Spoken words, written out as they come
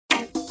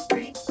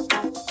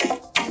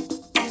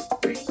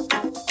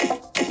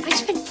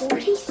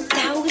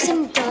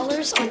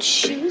red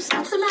shoes.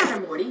 What's the matter,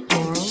 Morty?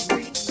 Laurel,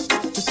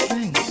 the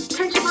spring.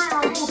 Can't you buy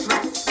our whole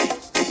dress?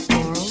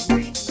 Laurel,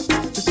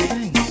 the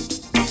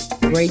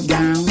spring. Great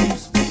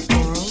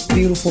gowns,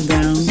 beautiful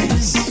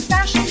gowns.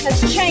 Fashion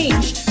has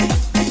changed.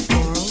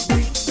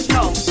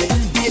 No,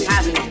 it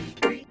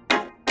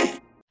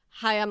hasn't.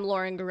 Hi, I'm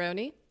Lauren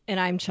Garoni. And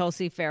I'm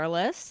Chelsea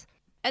Fairless.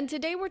 And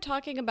today we're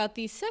talking about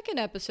the second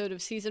episode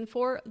of Season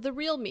 4, The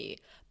Real Me.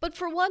 But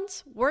for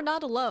once, we're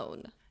not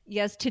alone.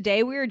 Yes,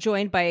 today we are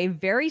joined by a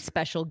very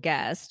special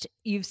guest.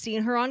 You've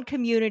seen her on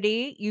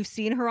Community, you've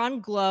seen her on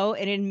Glow,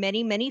 and in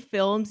many, many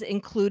films,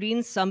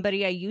 including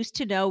Somebody I Used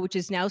to Know, which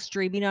is now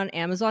streaming on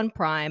Amazon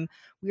Prime.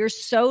 We are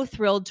so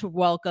thrilled to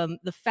welcome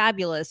the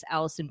fabulous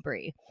Alison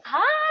Brie.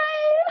 Hi!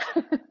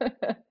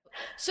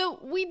 So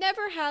we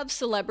never have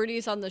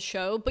celebrities on the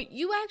show, but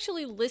you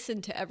actually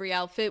listen to every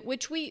outfit,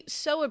 which we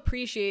so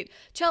appreciate.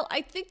 Chel,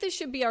 I think this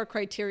should be our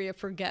criteria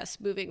for guests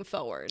moving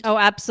forward. Oh,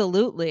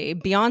 absolutely.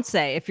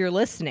 Beyonce, if you're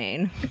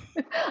listening.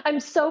 I'm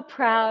so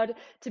proud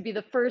to be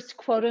the first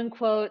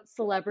quote-unquote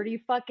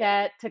celebrity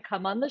fuckette to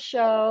come on the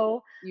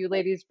show. You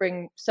ladies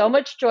bring so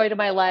much joy to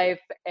my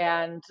life,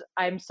 and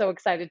I'm so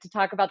excited to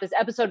talk about this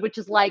episode, which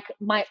is like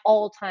my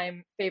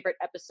all-time favorite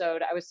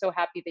episode. I was so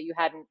happy that you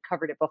hadn't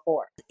covered it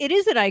before. It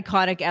is an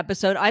iconic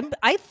episode.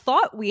 I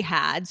thought we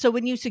had. So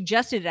when you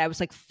suggested it, I was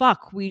like,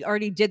 fuck, we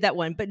already did that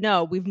one. But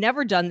no, we've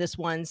never done this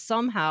one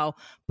somehow.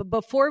 But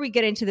before we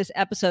get into this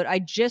episode, I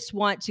just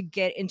want to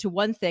get into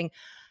one thing.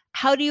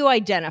 How do you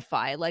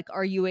identify? Like,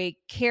 are you a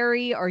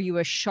Carrie? Are you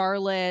a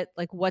Charlotte?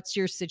 Like, what's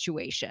your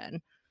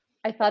situation?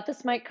 I thought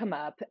this might come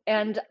up,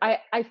 and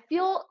I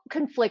feel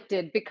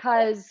conflicted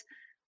because,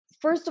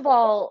 first of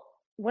all,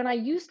 when I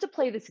used to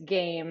play this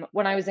game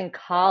when I was in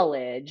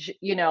college,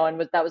 and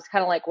that was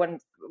kind of like when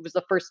it was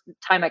the first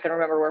time I can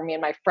remember where me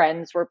and my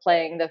friends were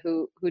playing the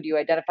Who Do You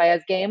Identify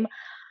As game.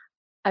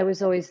 I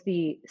was always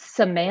the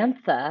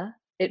Samantha.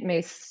 It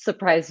may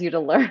surprise you to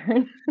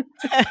learn.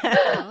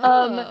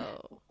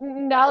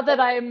 Now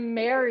that I'm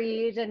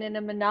married and in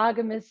a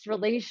monogamous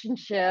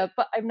relationship,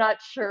 I'm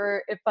not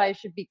sure if I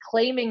should be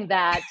claiming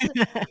that.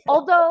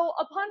 Although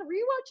upon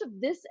rewatch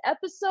of this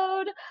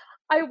episode,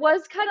 I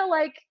was kind of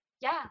like,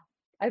 yeah,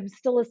 I'm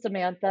still a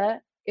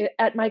Samantha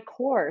at my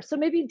core. So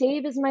maybe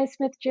Dave is my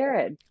Smith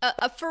Jared.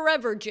 A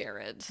forever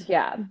Jared.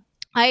 Yeah.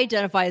 I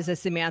identify as a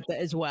Samantha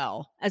as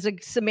well, as a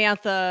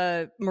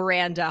Samantha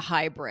Miranda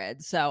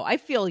hybrid. So I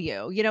feel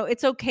you.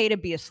 It's okay to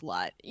be a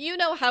slut. You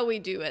know how we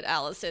do it,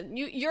 Alison.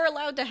 You're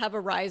allowed to have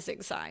a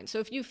rising sign. So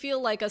if you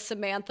feel like a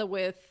Samantha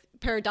with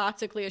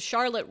paradoxically a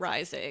Charlotte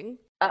rising.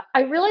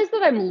 I realize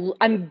that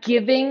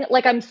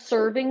I'm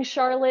serving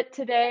Charlotte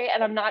today,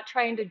 and I'm not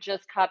trying to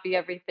just copy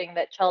everything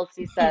that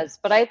Chelsea says,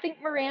 but I think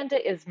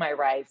Miranda is my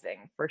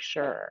rising for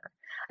sure.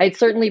 I'd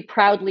certainly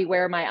proudly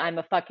wear my I'm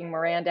a fucking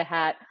Miranda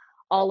hat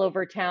all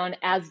over town,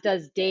 as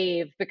does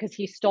Dave, because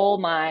he stole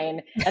mine,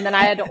 and then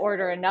I had to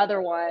order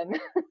another one.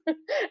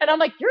 And I'm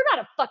like, you're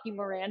not a fucking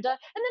Miranda. And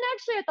then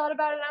actually I thought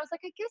about it, and I was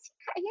like, I guess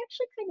he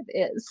actually kind of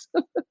is.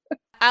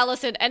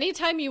 Alison,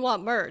 anytime you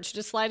want merch,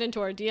 just slide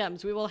into our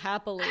DMs. We will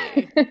happily.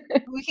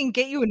 We can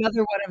get you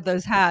another one of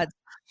those hats.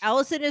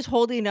 Alison is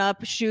holding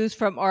up shoes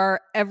from our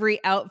Every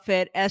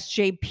Outfit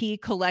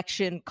SJP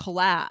collection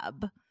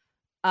collab.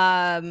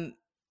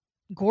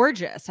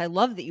 Gorgeous. I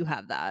love that you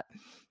have that.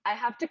 I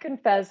have to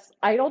confess,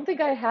 I don't think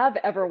I have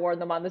ever worn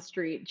them on the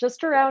street,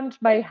 just around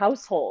my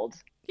household.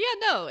 Yeah,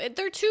 no,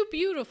 they're too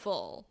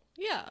beautiful.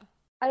 Yeah.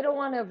 I don't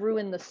want to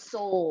ruin the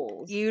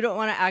souls. You don't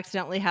want to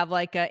accidentally have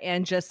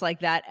and just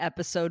like that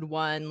episode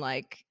 1,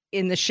 like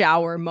in the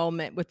shower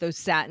moment with those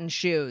satin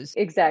shoes.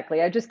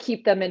 Exactly. I just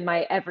keep them in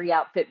my Every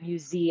Outfit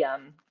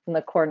museum in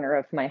the corner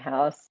of my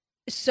house.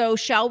 So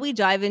shall we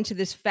dive into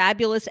this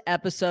fabulous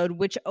episode,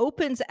 which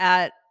opens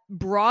at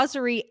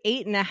Brasserie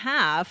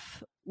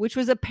 8.5, which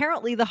was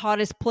apparently the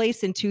hottest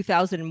place in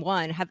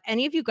 2001. Have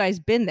any of you guys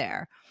been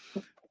there?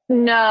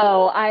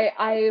 No,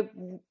 I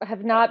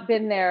have not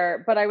been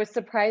there, but I was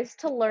surprised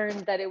to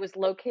learn that it was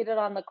located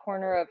on the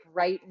corner of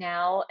Right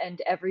Now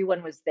and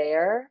Everyone Was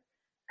There.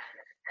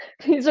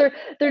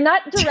 They're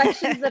not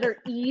directions that are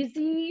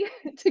easy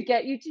to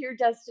get you to your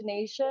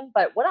destination,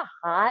 but what a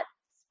hot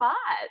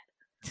spot.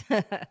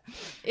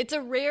 It's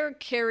a rare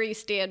Carrie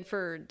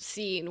Stanford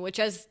scene, which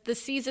as the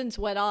seasons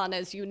went on,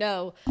 as you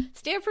know,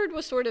 Stanford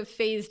was sort of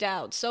phased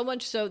out, so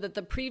much so that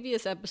the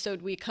previous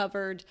episode we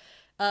covered,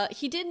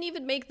 he didn't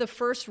even make the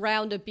first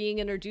round of being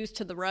introduced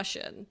to the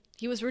Russian.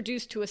 He was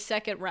reduced to a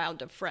second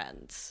round of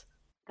friends.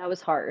 That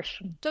was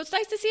harsh. So it's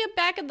nice to see him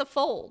back in the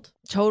fold.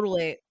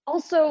 Totally.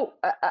 Also,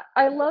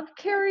 I love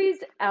Carrie's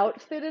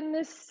outfit in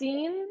this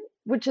scene,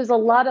 which is a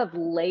lot of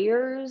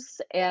layers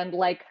and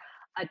like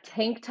a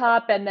tank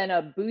top and then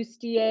a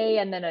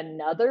bustier and then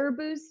another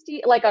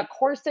bustier, like a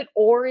corset,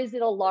 or is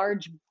it a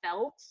large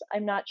belt?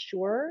 I'm not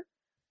sure.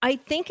 I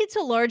think it's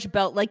a large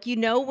belt. Like,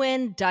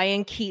 when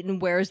Diane Keaton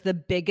wears the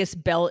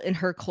biggest belt in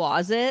her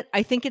closet,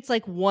 I think it's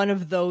like one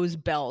of those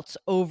belts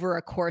over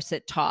a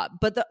corset top.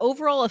 But the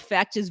overall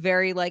effect is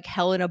very like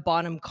Helena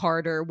Bonham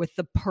Carter with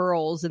the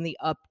pearls and the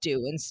updo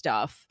and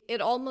stuff.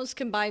 It almost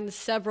combines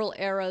several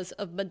eras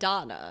of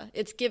Madonna.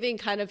 It's giving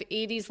kind of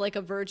 80s like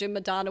a Virgin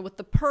Madonna with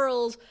the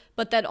pearls,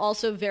 but then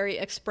also very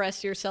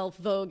Express Yourself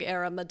Vogue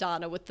era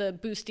Madonna with the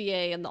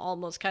bustier and the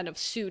almost kind of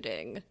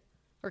suiting,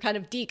 or kind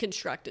of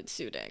deconstructed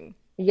suiting.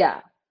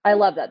 Yeah, I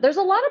love that. There's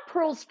a lot of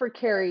pearls for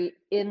Carrie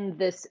in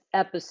this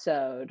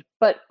episode,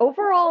 but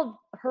overall,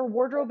 her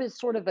wardrobe is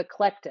sort of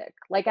eclectic.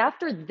 Like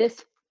after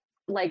this,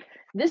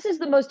 this is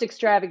the most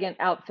extravagant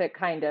outfit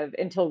kind of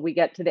until we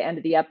get to the end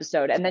of the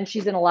episode. And then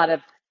she's in a lot of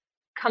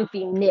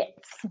comfy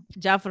knits.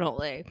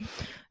 Definitely.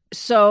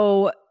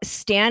 So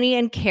Stanny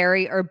and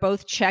Carrie are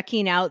both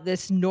checking out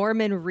this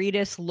Norman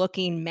Reedus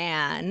looking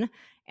man.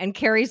 And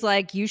Carrie's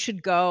like, you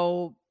should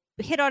go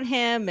hit on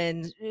him.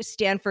 And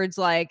Stanford's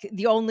like,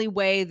 the only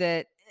way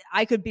that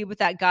I could be with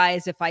that guy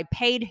is if I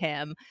paid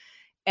him.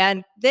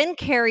 And then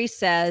Carrie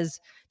says,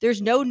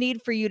 there's no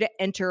need for you to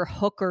enter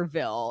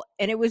Hookerville.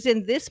 And it was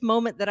in this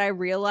moment that I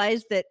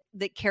realized that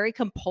Carrie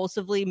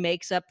compulsively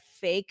makes up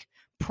fake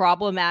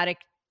problematic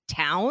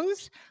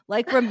towns.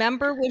 Like,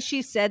 remember when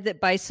she said that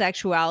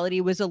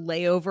bisexuality was a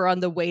layover on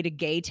the way to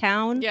Gay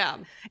Town? Yeah.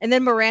 And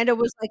then Miranda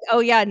was like, oh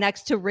yeah,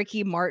 next to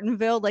Ricky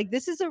Martinville. Like,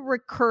 this is a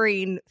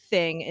recurring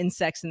thing in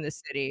Sex and the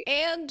City.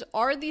 And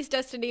are these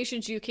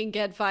destinations you can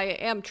get via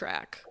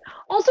Amtrak?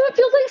 Also, it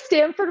feels like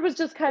Stanford was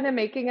just kind of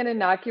making an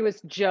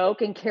innocuous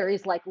joke, and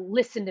Carrie's like,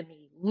 listen to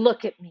me,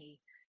 look at me.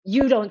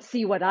 You don't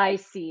see what I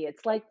see.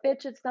 It's like,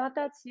 bitch, it's not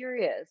that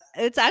serious.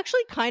 It's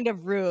actually kind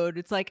of rude.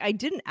 It's like, I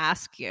didn't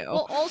ask you.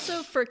 Well,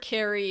 also for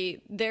Carrie,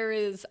 there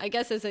is, I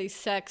guess, as a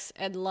sex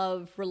and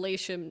love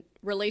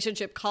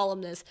relationship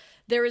columnist,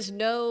 there is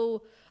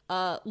no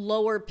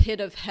lower pit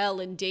of hell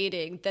in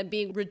dating than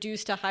being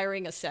reduced to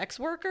hiring a sex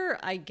worker,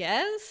 I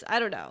guess. I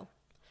don't know.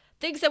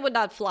 Things that would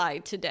not fly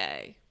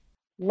today.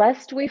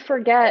 Lest we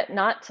forget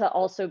not to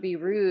also be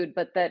rude,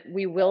 but that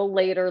we will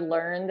later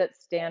learn that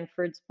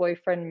Stanford's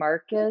boyfriend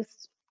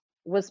Marcus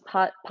was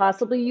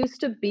possibly used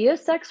to be a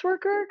sex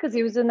worker because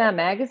he was in that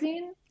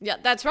magazine. Yeah,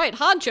 that's right.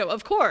 Honcho,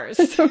 of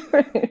course.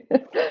 Right.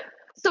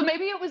 So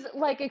maybe it was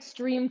like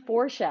extreme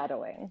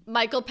foreshadowing.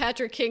 Michael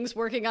Patrick King's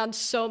working on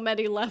so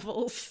many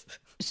levels.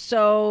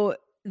 So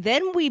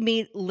then we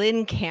meet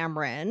Lynn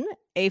Cameron,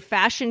 a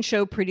fashion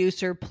show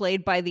producer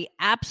played by the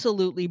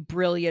absolutely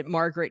brilliant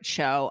Margaret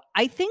Cho.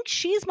 I think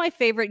she's my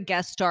favorite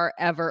guest star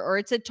ever, or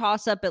it's a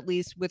toss-up at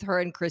least with her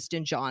and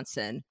Kristen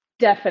Johnson.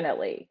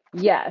 Definitely.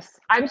 Yes.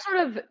 I'm sort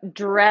of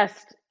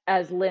dressed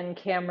as Lynn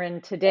Cameron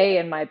today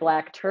in my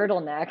black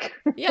turtleneck.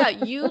 Yeah,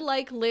 you,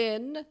 like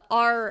Lynn,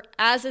 are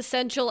as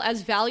essential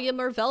as Valium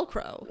or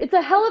Velcro. It's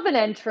a hell of an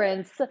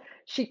entrance.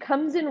 She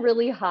comes in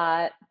really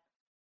hot.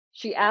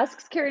 She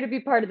asks Carrie to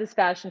be part of this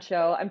fashion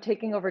show. I'm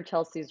taking over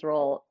Chelsea's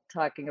role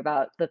talking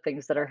about the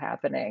things that are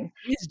happening.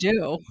 Please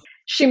do.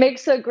 She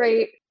makes a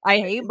great I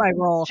hate my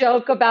role.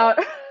 joke about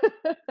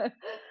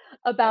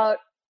about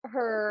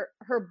her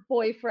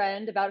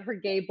boyfriend, about her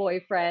gay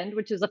boyfriend,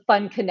 which is a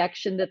fun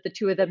connection that the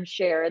two of them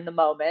share in the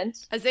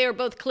moment. As they are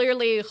both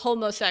clearly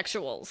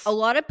homosexuals. A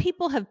lot of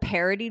people have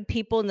parodied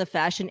people in the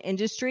fashion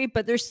industry,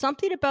 but there's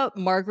something about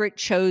Margaret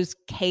Cho's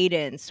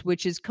cadence,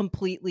 which is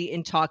completely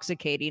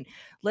intoxicating.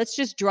 Let's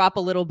just drop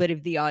a little bit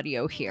of the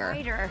audio here.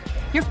 Writer,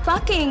 you're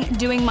fucking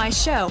doing my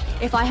show.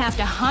 If I have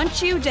to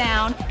hunt you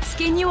down,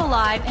 skin you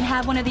alive, and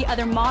have one of the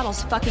other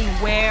models fucking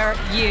wear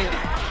you.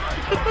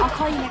 I'll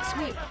call you next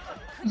week.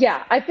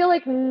 Yeah, I feel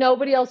like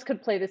nobody else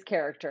could play this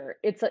character.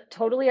 It's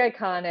totally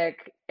iconic,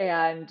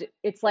 and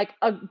it's like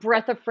a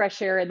breath of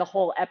fresh air in the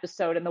whole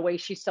episode, and the way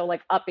she's so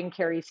like up in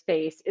Carrie's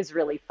face is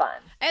really fun.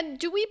 And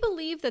do we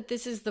believe that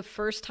this is the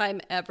first time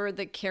ever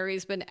that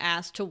Carrie's been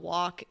asked to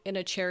walk in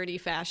a charity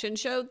fashion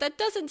show? That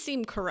doesn't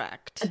seem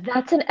correct.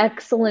 That's an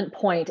excellent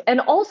point.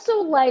 And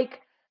also, like,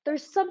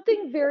 there's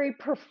something very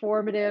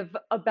performative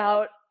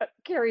about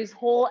Carrie's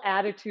whole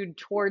attitude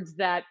towards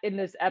that in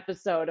this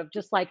episode of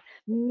just like,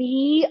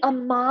 me, a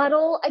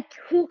model?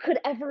 Who could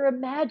ever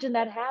imagine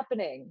that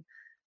happening?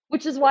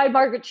 Which is why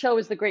Margaret Cho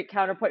is the great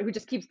counterpoint who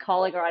just keeps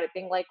calling her on it,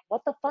 being like,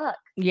 what the fuck?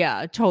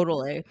 Yeah,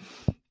 totally.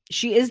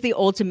 She is the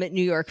ultimate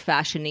New York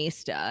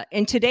fashionista.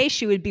 And today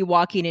she would be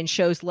walking in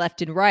shows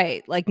left and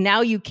right. Like, now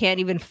you can't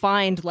even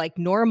find like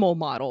normal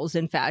models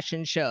in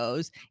fashion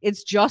shows.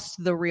 It's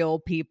just the real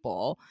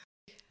people.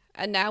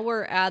 And now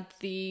we're at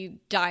the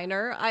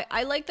diner.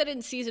 I like that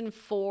in season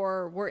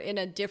 4, we're in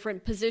a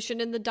different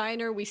position in the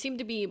diner. We seem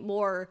to be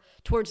more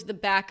towards the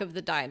back of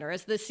the diner.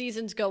 As the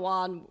seasons go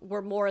on,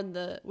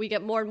 we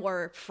get more and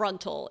more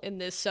frontal in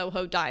this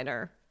Soho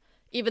diner.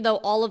 Even though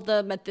all of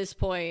them at this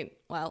point,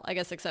 well, I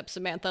guess except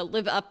Samantha,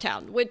 live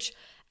uptown, which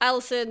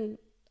Alison,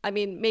 I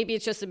mean, maybe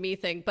it's just a me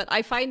thing, but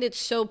I find it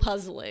so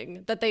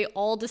puzzling that they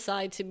all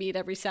decide to meet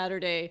every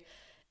Saturday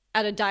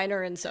at a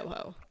diner in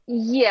Soho.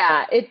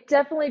 Yeah, it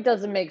definitely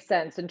doesn't make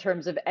sense in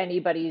terms of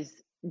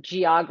anybody's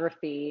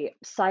geography.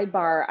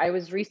 Sidebar, I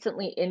was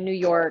recently in New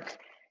York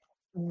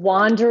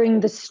wandering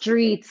the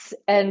streets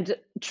and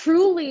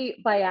truly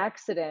by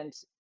accident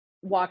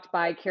walked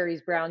by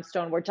Carrie's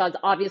brownstone, which is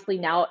obviously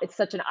now it's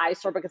such an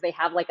eyesore because they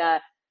have like a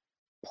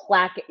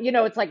plaque,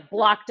 it's like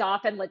blocked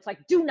off and it's like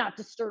do not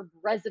disturb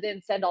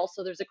residents. And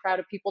also there's a crowd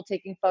of people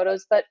taking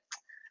photos. But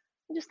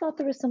I just thought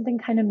there was something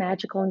kind of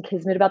magical and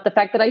kismet about the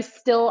fact that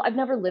I've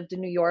never lived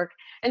in New York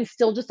and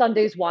still just on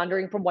days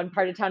wandering from one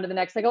part of town to the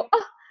next, I go,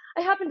 oh,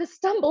 I happened to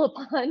stumble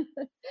upon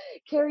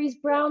Carrie's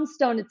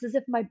brownstone. It's as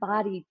if my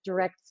body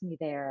directs me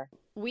there.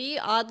 We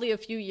oddly a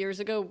few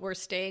years ago were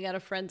staying at a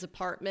friend's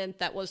apartment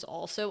that was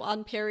also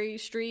on Perry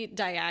Street,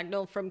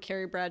 diagonal from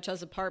Carrie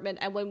Bradshaw's apartment.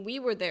 And when we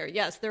were there,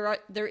 yes,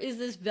 there is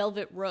this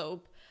velvet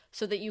rope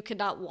so that you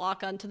cannot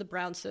walk onto the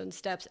brownstone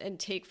steps and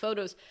take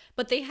photos.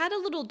 But they had a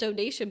little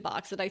donation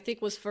box that I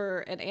think was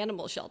for an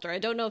animal shelter. I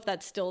don't know if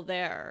that's still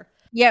there.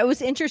 Yeah, it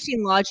was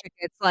interesting logic.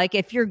 It's like,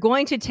 if you're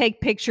going to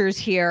take pictures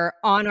here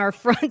on our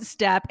front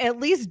step, at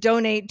least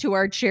donate to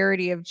our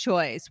charity of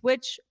choice,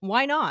 which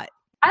why not?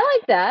 I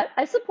like that.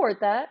 I support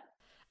that.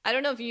 I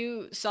don't know if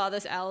you saw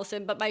this,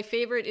 Allison, but my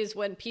favorite is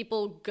when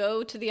people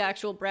go to the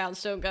actual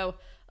brownstone, go,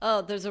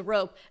 oh, there's a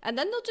rope. And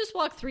then they'll just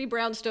walk 3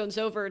 brownstones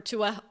over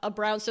to a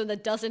brownstone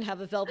that doesn't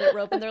have a velvet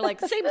rope. And they're like,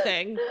 same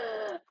thing.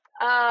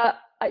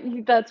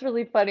 That's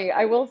really funny.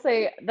 I will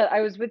say that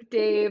I was with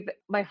Dave,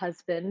 my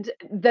husband.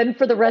 Then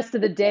for the rest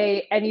of the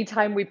day,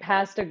 anytime we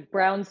passed a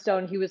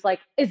brownstone, he was like,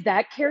 is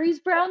that Carrie's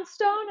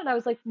brownstone? And I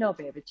was like, no,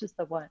 babe, it's just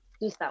the one.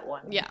 Just that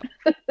one. Yeah.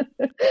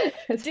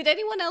 Did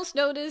anyone else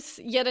notice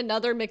yet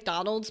another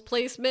McDonald's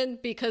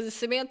placement? Because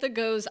Samantha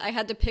goes, I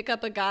had to pick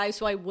up a guy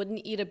so I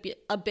wouldn't eat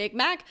a Big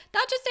Mac.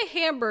 Not just a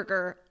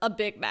hamburger, a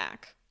Big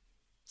Mac.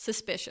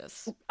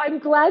 Suspicious. I'm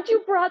glad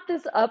you brought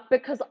this up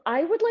because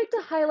I would like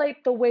to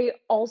highlight the way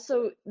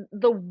also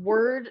the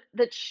word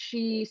that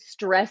she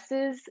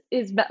stresses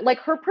is like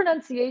her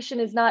pronunciation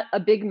is not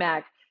a Big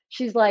Mac.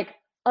 She's like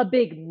a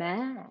Big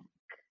Mac.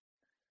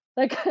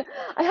 Like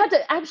I had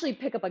to actually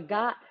pick up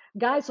a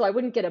guy so I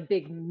wouldn't get a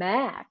Big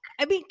Mac.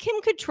 I mean, Kim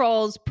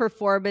Cattrall's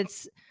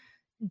performance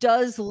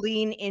does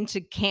lean into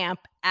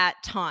camp at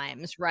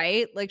times,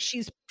 right? Like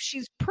she's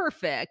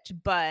perfect,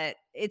 but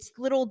it's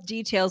little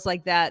details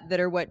like that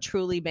are what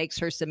truly makes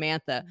her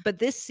Samantha. But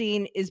this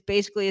scene is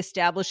basically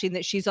establishing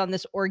that she's on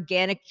this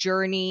organic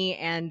journey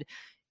and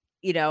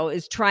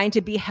is trying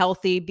to be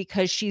healthy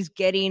because she's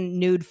getting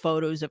nude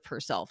photos of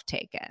herself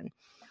taken.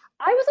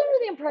 I was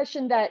under the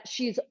impression that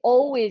she's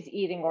always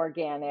eating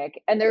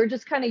organic and they're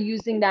just kind of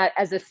using that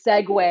as a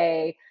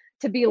segue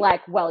to be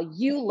like, well,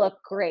 you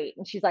look great.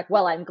 And she's like,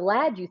 well, I'm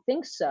glad you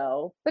think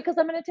so because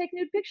I'm going to take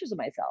nude pictures of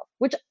myself,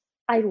 which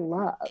I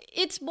love.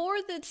 It's more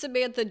that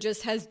Samantha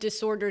just has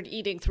disordered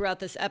eating throughout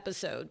this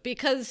episode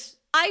because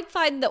I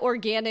find the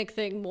organic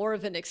thing more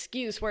of an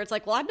excuse where it's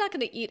like, well, I'm not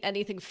going to eat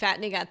anything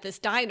fattening at this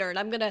diner and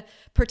I'm going to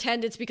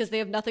pretend it's because they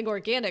have nothing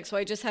organic. So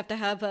I just have to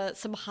have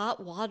some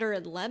hot water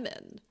and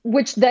lemon.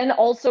 Which then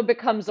also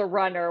becomes a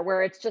runner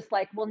where it's just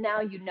like, well,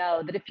 now you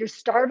know that if you're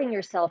starving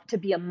yourself to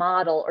be a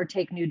model or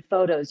take nude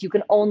photos, you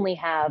can only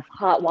have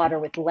hot water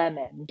with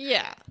lemon.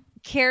 Yeah.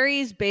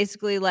 Carrie's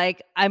basically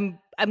like, I'm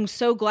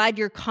so glad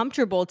you're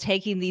comfortable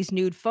taking these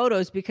nude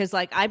photos because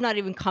like I'm not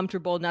even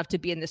comfortable enough to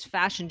be in this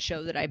fashion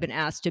show that I've been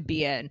asked to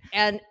be in.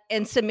 And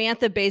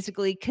Samantha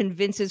basically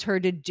convinces her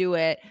to do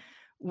it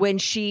when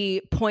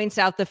she points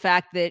out the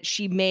fact that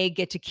she may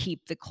get to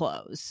keep the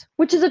clothes.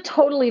 Which is a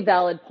totally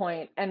valid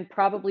point and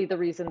probably the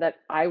reason that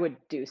I would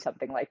do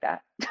something like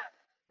that.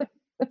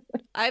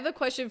 I have a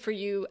question for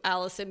you,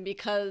 Allison,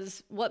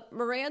 because what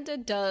Miranda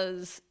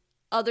does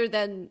other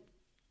than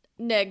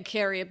neg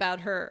Carrie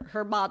about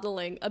her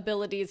modeling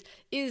abilities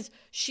is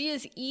she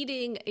is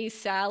eating a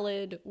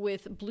salad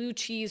with blue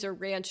cheese or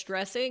ranch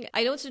dressing.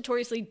 I know it's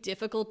notoriously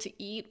difficult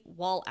to eat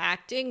while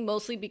acting,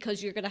 mostly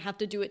because you're going to have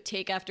to do it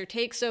take after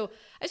take. So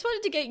I just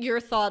wanted to get your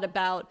thought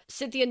about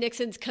Cynthia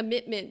Nixon's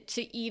commitment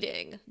to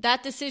eating,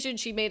 that decision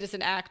she made as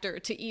an actor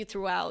to eat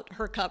throughout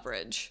her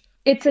coverage.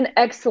 It's an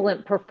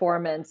excellent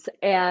performance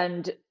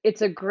and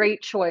it's a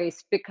great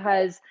choice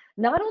because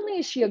not only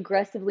is she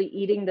aggressively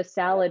eating the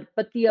salad,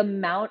 but the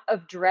amount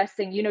of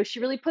dressing, she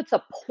really puts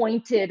a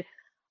pointed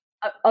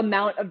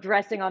amount of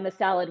dressing on the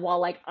salad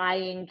while like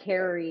eyeing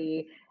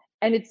Carrie.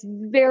 And it's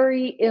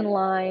very in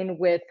line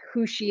with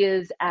who she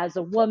is as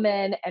a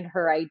woman and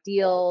her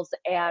ideals.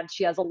 And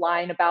she has a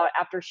line about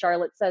after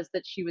Charlotte says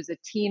that she was a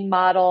teen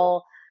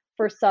model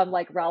for some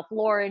like Ralph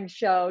Lauren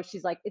show.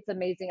 She's like, it's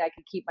amazing I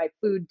could keep my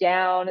food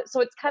down. So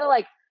it's kind of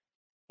like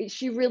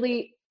she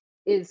really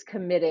is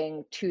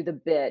committing to the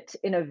bit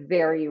in a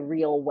very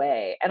real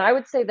way. And I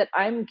would say that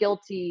I'm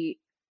guilty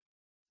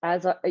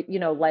as a,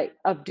 like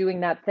of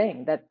doing that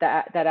thing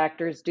that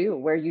actors do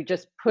where you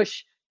just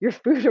push your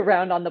food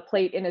around on the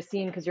plate in a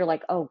scene because you're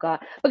like, oh God.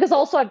 Because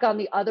also I've gone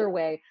the other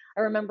way.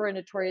 I remember a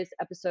notorious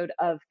episode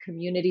of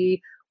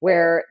Community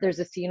where there's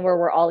a scene where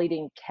we're all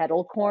eating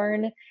kettle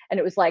corn. And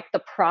it was like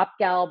the prop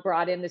gal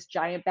brought in this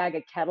giant bag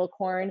of kettle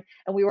corn.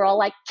 And we were all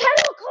like,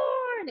 kettle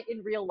corn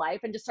in real life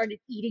and just started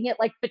eating it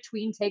like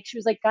between takes. She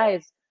was like,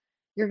 guys,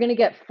 you're going to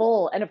get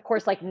full. And of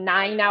course, like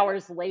 9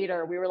 hours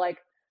later, we were like,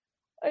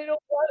 I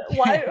don't want.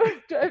 Why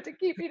do I have to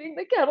keep eating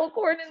the kettle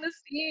corn in the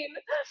scene?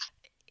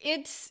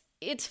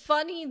 It's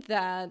funny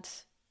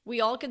that we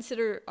all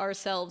consider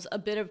ourselves a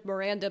bit of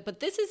Miranda, but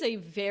this is a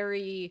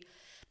very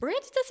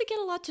Miranda doesn't get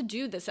a lot to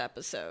do this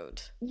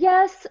episode.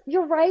 Yes,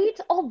 you're right.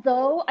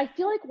 Although I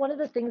feel like one of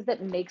the things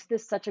that makes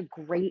this such a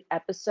great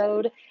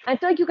episode, I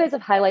feel like you guys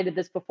have highlighted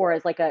this before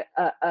as like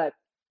a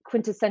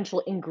quintessential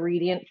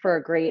ingredient for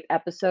a great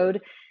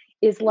episode,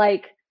 is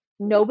like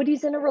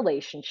nobody's in a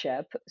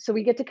relationship. So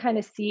we get to kind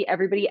of see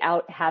everybody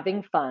out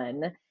having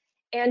fun.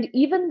 And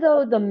even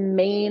though the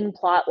main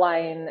plot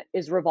line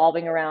is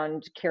revolving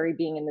around Carrie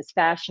being in this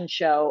fashion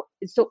show,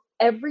 so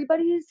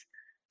everybody's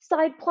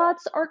side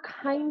plots are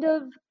kind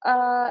of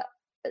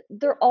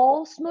they're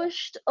all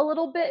smushed a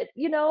little bit,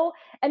 you know?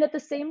 And at the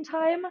same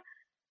time,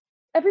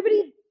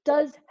 everybody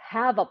does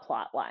have a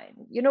plot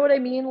line. You know what I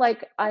mean?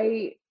 Like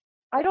I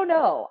don't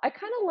know. I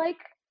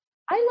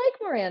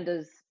like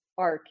Miranda's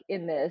arc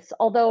in this.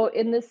 Although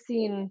in this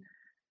scene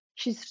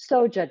she's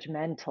so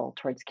judgmental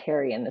towards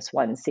Carrie in this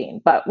one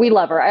scene, but we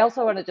love her. I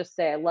also want to just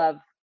say I love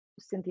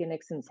Cynthia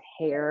Nixon's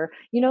hair.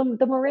 You know,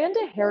 the Miranda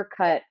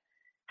haircut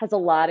has a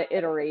lot of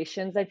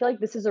iterations. I feel like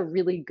this is a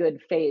really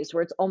good phase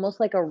where it's almost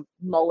like a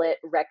mullet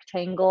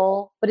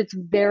rectangle, but it's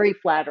very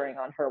flattering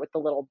on her with the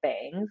little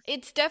bangs.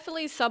 It's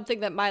definitely something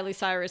that Miley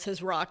Cyrus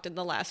has rocked in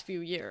the last few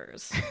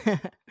years.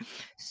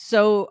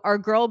 So our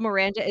girl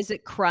Miranda is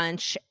at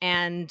Crunch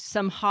and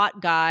some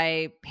hot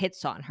guy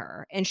hits on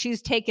her and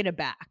she's taken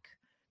aback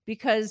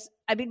because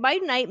I mean, my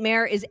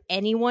nightmare is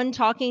anyone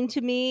talking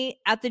to me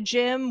at the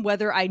gym,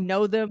 whether I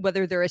know them,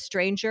 whether they're a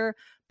stranger,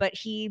 but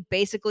he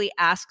basically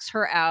asks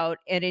her out.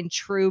 And in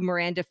true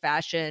Miranda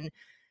fashion,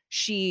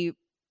 she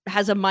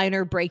has a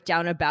minor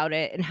breakdown about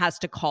it and has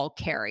to call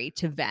Carrie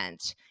to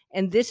vent.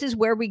 And this is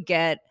where we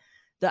get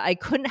the I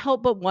couldn't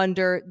help but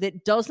wonder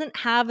that doesn't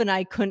have an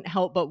I couldn't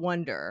help but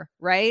wonder,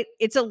 right?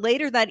 It's a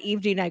later that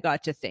evening I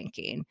got to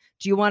thinking.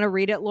 Do you want to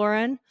read it,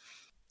 Lauren?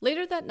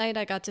 Later that night,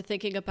 I got to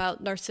thinking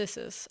about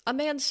Narcissus, a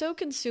man so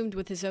consumed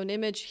with his own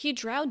image, he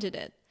drowned in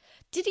it.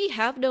 Did he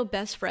have no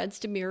best friends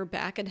to mirror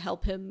back and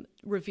help him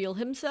reveal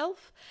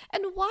himself?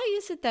 And why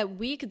is it that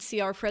we could see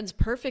our friends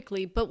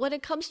perfectly, but when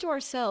it comes to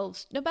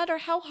ourselves, no matter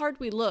how hard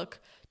we look,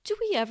 do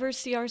we ever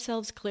see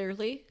ourselves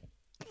clearly?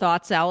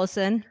 Thoughts,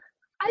 Alison?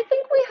 I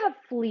think we have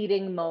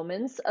fleeting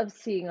moments of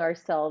seeing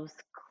ourselves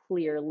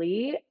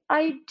clearly.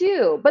 I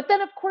do. But then,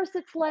 of course,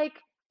 it's like,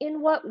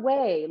 in what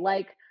way?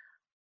 Like,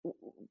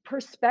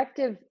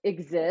 perspective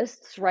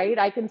exists, right?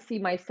 I can see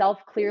myself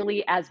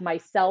clearly as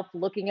myself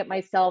looking at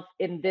myself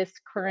in this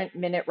current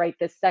minute, right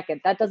this second.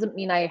 That doesn't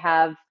mean I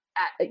have,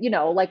 you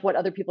know, like what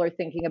other people are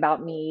thinking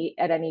about me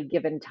at any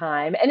given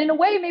time. And in a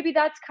way, maybe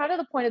that's kind of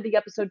the point of the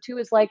episode too,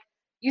 is like,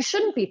 you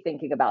shouldn't be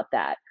thinking about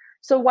that.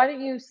 So why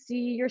don't you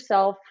see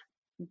yourself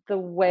the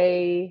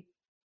way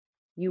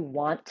you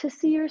want to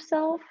see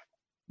yourself?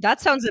 That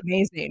sounds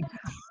amazing.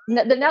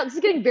 Now this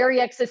is getting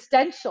very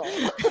existential.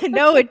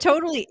 No, it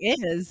totally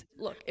is.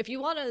 Look, if you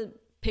want to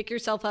pick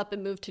yourself up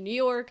and move to New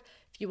York,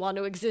 if you want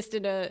to exist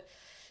in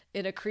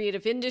a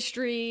creative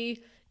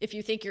industry, if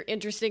you think you're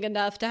interesting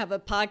enough to have a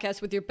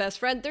podcast with your best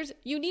friend,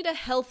 you need a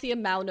healthy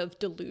amount of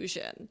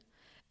delusion.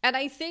 And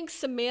I think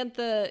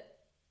Samantha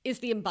is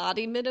the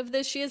embodiment of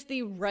this. She has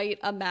the right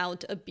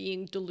amount of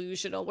being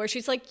delusional, where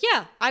she's like,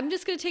 yeah, I'm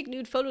just going to take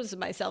nude photos of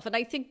myself. And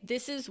I think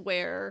this is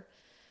where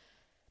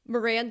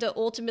Miranda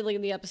ultimately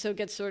in the episode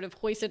gets sort of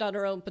hoisted on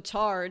her own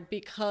petard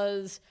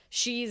because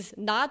she's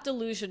not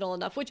delusional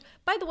enough, which,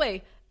 by the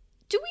way,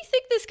 do we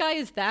think this guy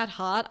is that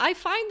hot? I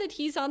find that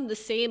he's on the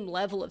same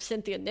level of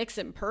Cynthia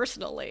Nixon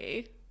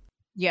personally.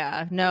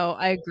 Yeah, no,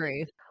 I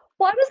agree.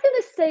 Well, I was going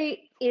to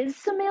say, is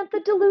Samantha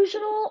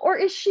delusional or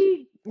is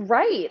she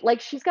right? Like,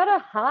 she's got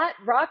a hot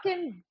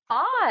rockin'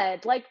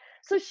 bod. Like,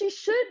 so she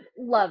should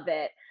love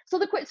it.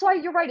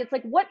 You're right. It's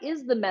like, what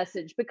is the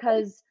message?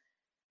 Because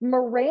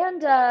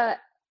Miranda,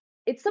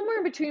 it's somewhere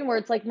in between where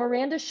it's like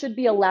Miranda should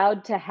be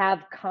allowed to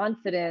have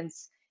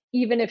confidence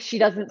even if she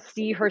doesn't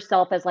see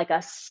herself as like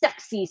a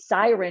sexy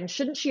siren.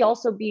 Shouldn't she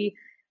also be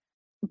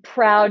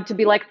proud to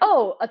be like,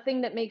 oh, a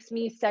thing that makes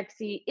me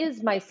sexy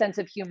is my sense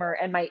of humor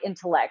and my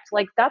intellect?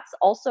 Like, that's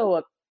also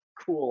a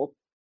cool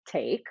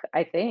take,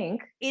 I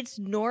think. It's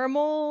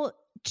normal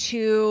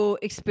to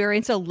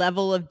experience a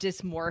level of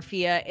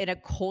dysmorphia in a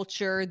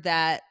culture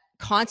that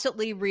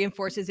constantly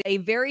reinforces a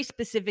very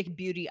specific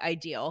beauty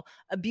ideal,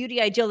 a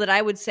beauty ideal that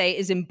I would say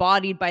is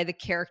embodied by the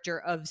character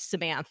of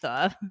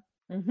Samantha.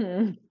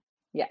 Mm-hmm.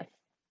 Yes.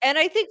 And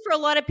I think for a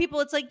lot of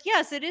people, it's like,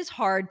 yes, it is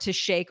hard to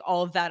shake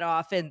all of that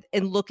off and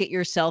look at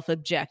yourself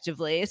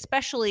objectively,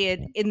 especially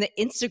in the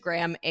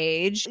Instagram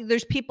age.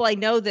 There's people I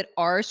know that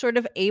are sort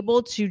of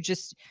able to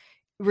just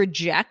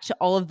reject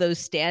all of those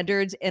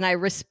standards. And I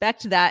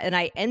respect that and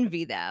I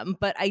envy them.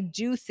 But I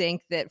do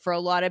think that for a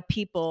lot of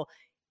people,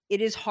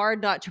 it is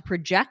hard not to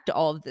project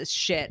all of this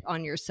shit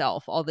on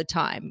yourself all the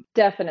time.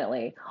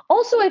 Definitely.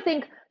 Also, I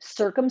think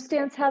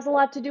circumstance has a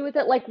lot to do with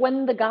it. Like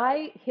when the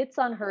guy hits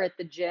on her at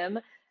the gym,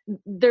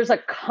 there's a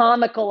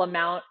comical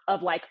amount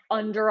of like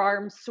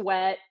underarm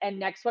sweat and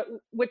neck sweat,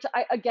 which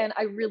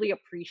I really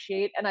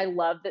appreciate. And I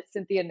love that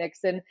Cynthia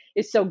Nixon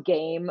is so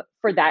game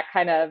for that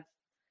kind of,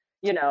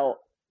 you know,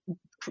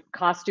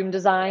 costume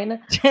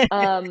design.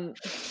 Um,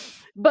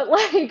 but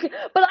like,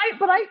 but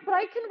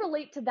I can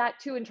relate to that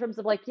too in terms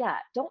of like, yeah,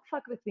 don't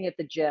fuck with me at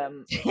the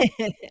gym.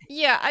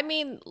 Yeah, I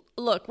mean,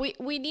 look, we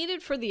need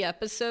it for the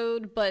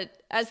episode,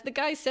 but as the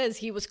guy says,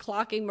 he was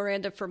clocking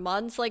Miranda for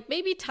months. Like,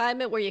 maybe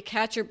time it where you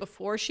catch her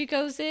before she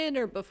goes in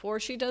or before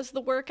she does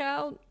the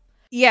workout.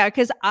 Yeah,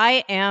 because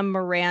I am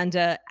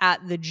Miranda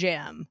at the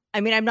gym. I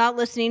mean, I'm not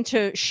listening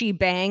to She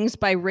Bangs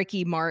by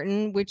Ricky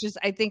Martin, which is,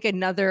 I think,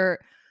 another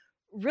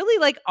really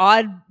like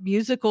odd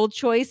musical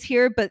choice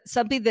here, but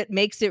something that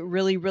makes it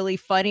really, really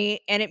funny.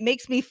 And it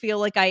makes me feel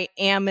like I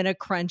am in a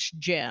crunch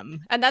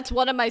gym. And that's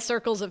one of my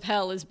circles of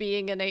hell, is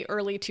being in a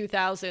early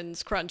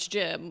 2000s crunch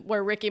gym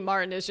where Ricky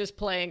Martin is just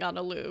playing on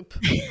a loop.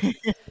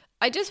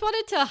 I just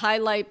wanted to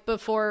highlight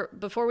before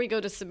we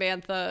go to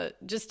Samantha,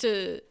 just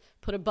to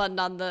put a button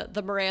on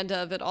the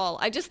Miranda of it all.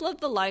 I just love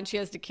the line she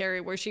has to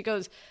Carrie where she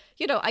goes,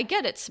 you know, I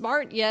get it.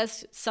 Smart,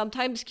 yes.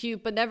 Sometimes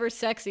cute, but never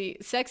sexy.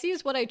 Sexy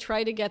is what I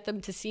try to get them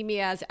to see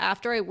me as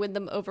after I win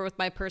them over with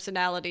my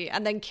personality.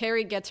 And then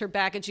Carrie gets her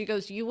back and she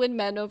goes, you win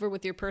men over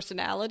with your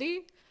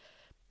personality?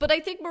 But I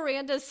think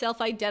Miranda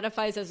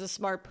self-identifies as a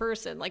smart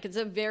person. Like, it's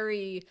a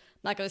very,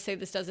 I'm not going to say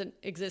this doesn't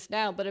exist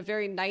now, but a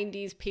very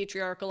 90s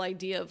patriarchal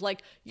idea of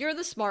like, you're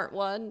the smart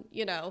one,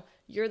 you know,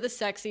 you're the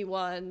sexy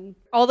one.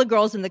 All the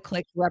girls in the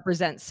clique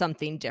represent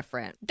something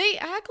different. They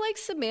act like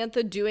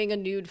Samantha doing a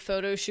nude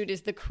photo shoot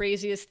is the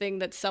craziest thing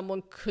that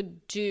someone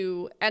could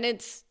do, and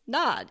it's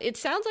not. It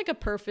sounds like a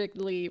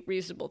perfectly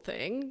reasonable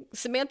thing.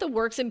 Samantha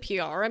works in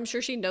PR. I'm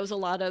sure she knows a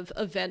lot of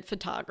event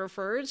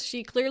photographers.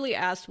 She clearly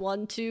asked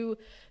one to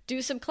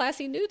do some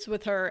classy nudes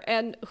with her.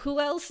 And who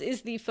else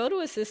is the photo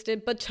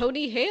assistant but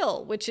Tony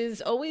Hale, which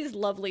is always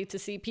lovely to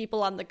see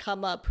people on the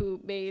come up who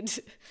made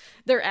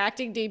their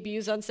acting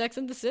debuts on Sex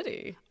and the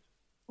City.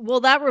 Well,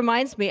 that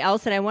reminds me,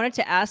 Alison, I wanted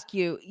to ask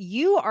you,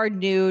 you are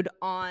nude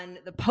on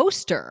the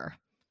poster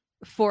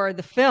for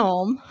the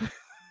film.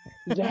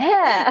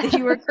 Yeah. that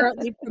you are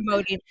currently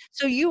promoting.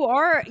 So you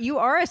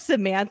are a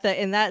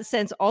Samantha in that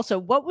sense also.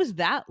 What was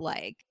that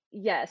like?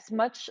 Yes,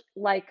 much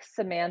like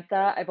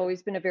Samantha, I've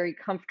always been a very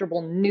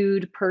comfortable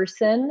nude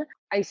person.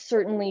 I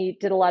certainly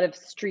did a lot of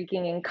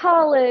streaking in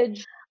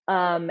college,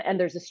 and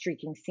there's a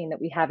streaking scene that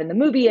we have in the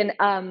movie.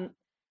 And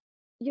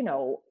you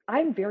know,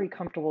 I'm very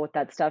comfortable with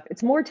that stuff.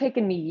 It's more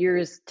taken me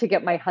years to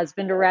get my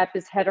husband to wrap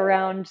his head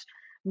around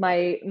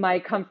my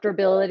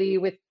comfortability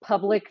with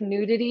public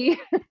nudity.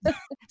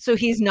 So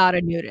he's not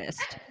a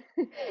nudist.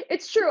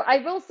 It's true. I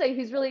will say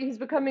he's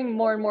becoming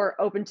more and more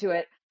open to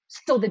it.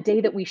 So the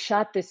day that we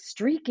shot this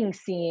streaking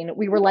scene,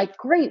 we were like,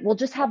 great, we'll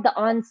just have the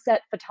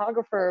on-set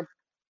photographer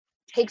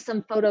take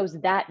some photos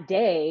that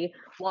day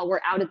while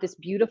we're out at this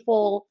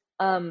beautiful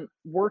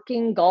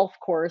working golf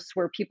course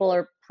where people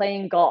are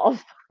playing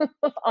golf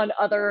on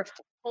other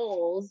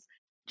holes.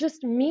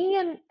 Just me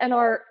and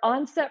our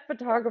on-set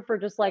photographer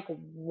just like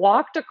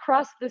walked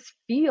across this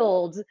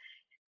field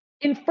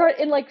in front,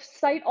 in like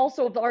sight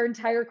also of our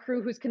entire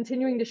crew who's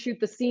continuing to shoot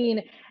the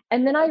scene.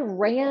 And then I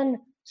ran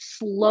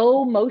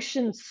slow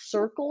motion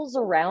circles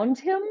around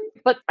him.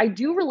 But I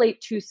do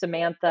relate to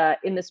Samantha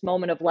in this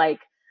moment of like,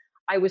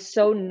 I was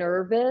so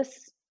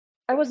nervous.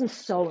 I wasn't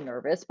so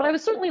nervous, but I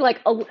was certainly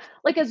like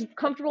like as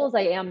comfortable as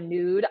I am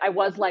nude. I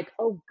was like,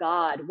 oh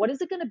God, what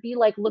is it going to be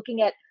like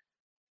looking at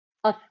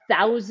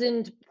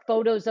 1,000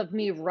 photos of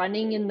me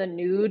running in the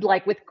nude,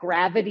 like with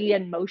gravity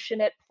and motion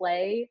at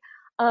play?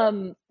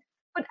 Um,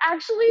 but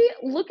actually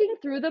looking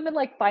through them and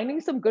like finding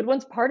some good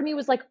ones, part of me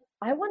was like,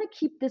 I want to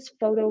keep this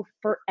photo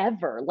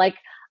forever. Like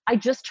I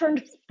just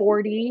turned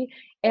 40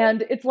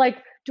 and it's like,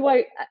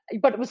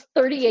 but it was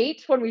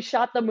 38 when we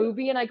shot the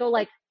movie and I go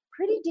like,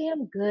 pretty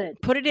damn good.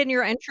 Put it in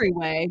your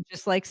entryway,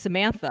 just like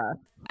Samantha.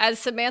 As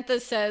Samantha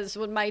says,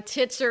 when my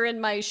tits are in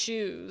my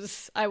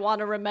shoes, I want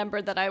to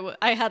remember that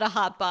I had a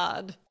hot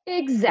bod.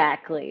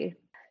 Exactly.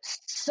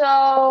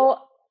 So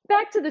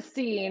back to the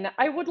scene,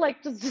 I would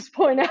like to just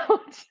point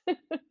out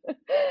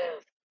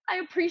I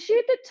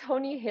appreciate that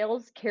Tony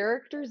Hale's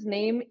character's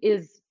name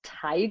is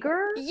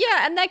Tiger.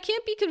 Yeah, and that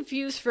can't be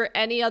confused for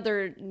any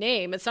other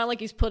name. It's not like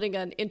he's putting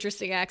an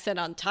interesting accent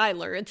on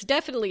Tyler. It's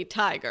definitely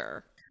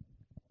Tiger.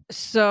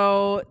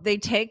 So they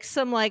take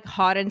some like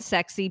hot and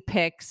sexy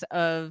pics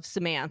of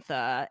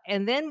Samantha.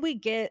 And then we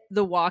get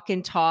the walk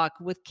and talk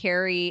with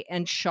Carrie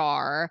and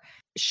Shar.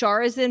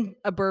 Shar is in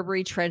a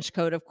Burberry trench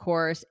coat, of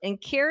course. And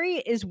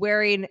Carrie is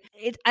wearing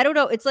it. I don't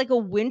know. It's like a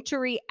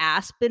wintry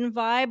aspen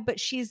vibe, but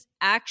she's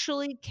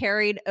actually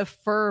carried a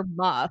fur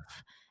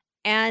muff.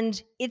 And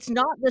it's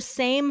not the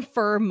same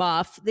fur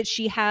muff that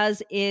she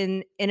has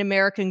in An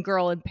American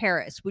Girl in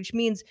Paris, which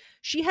means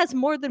she has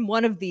more than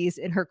one of these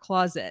in her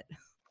closet.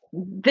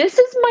 This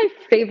is my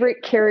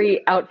favorite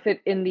Carrie outfit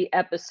in the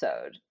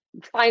episode.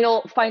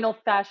 Final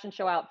fashion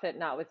show outfit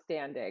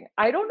notwithstanding.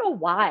 I don't know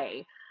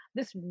why,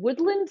 this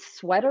woodland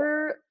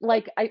sweater,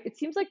 like it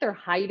seems like they're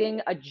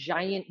hiding a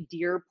giant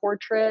deer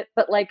portrait,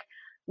 but like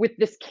with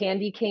this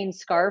candy cane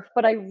scarf,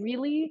 but I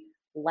really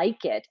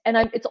like it. And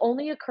it's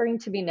only occurring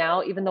to me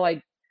now, even though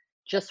I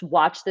just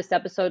watched this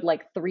episode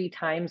like 3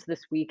 times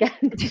this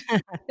weekend.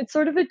 It's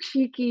sort of a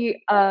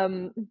cheeky,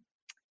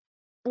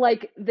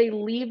 like, they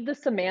leave the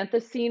Samantha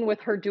scene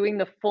with her doing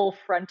the full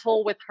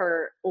frontal with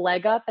her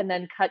leg up and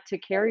then cut to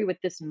Carrie with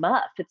this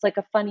muff. It's like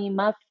a funny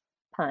muff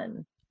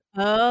pun.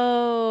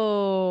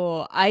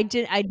 Oh, I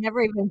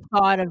never even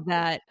thought of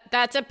that.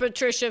 That's a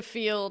Patricia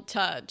Field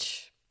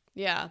touch.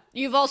 Yeah.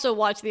 You've also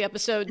watched the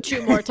episode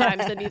 2 more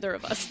times than either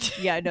of us.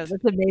 Yeah, no,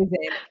 that's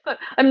amazing. But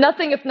I'm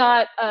nothing if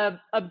not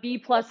a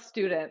B+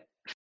 student.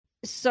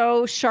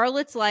 So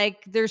Charlotte's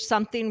like, there's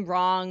something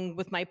wrong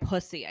with my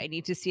pussy. I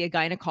need to see a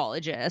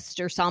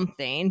gynecologist or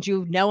something. Do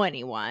you know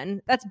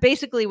anyone? That's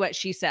basically what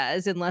she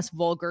says in less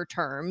vulgar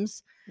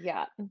terms.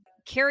 Yeah.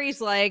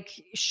 Carrie's like,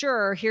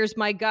 sure, here's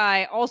my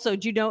guy. Also,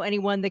 do you know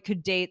anyone that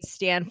could date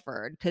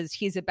Stanford? Because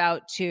he's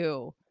about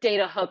to Date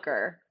a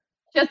hooker.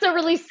 Just to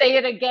really say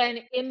it again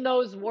in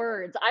those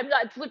words. I'm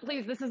not,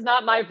 please, this is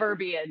not my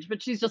verbiage,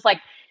 but she's just like,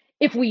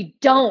 if we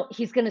don't,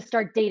 he's going to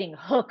start dating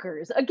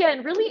hookers.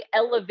 Again, really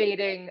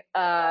elevating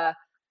the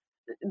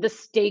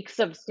stakes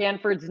of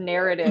Stanford's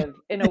narrative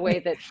in a way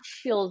that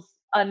feels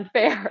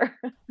unfair.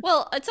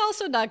 Well, it's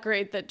also not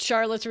great that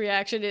Charlotte's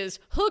reaction is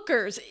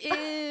hookers.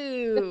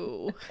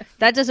 Ew.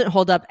 That doesn't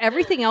hold up.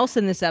 Everything else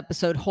in this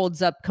episode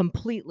holds up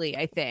completely,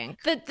 I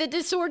think. The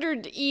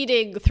disordered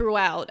eating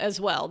throughout as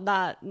well.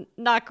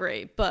 Not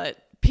great, but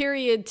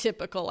period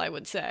typical, I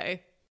would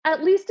say.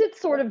 At least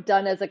it's sort of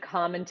done as a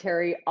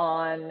commentary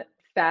on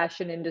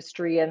fashion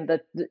industry and the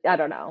I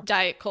don't know.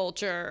 Diet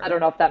culture. I don't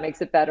know if that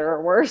makes it better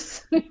or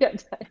worse. Yeah,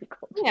 diet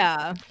culture.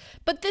 Yeah.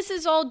 But this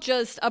is all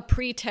just a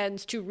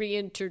pretense to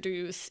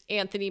reintroduce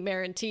Anthony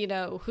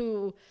Marantino,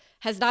 who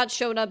has not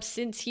shown up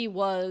since he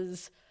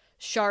was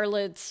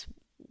Charlotte's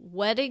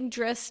wedding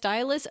dress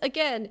stylist.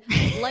 Again,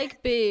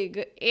 like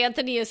Big,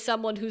 Anthony is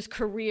someone whose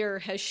career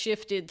has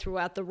shifted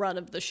throughout the run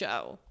of the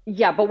show.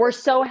 Yeah, but we're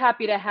so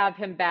happy to have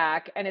him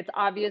back. And it's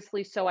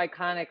obviously so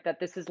iconic that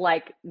this is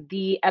like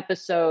the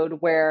episode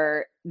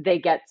where they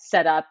get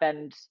set up.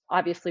 And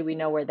obviously we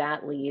know where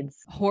that leads.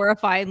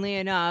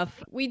 Horrifyingly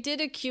enough. We did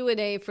a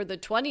Q&A for the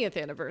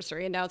 20th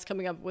anniversary, and now it's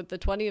coming up with the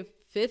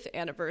 25th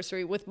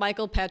anniversary with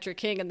Michael Patrick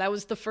King. And that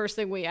was the first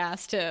thing we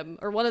asked him,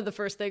 or one of the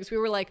first things. We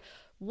were like,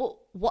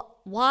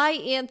 why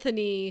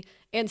Anthony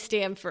and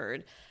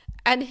Stanford?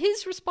 And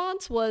his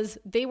response was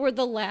they were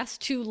the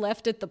last 2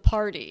 left at the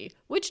party,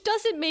 which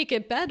doesn't make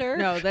it better.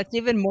 No, that's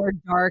even more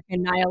dark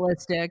and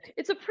nihilistic.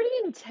 It's a pretty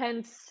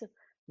intense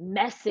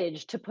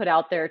message to put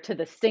out there to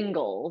the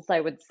singles,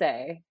 I would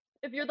say.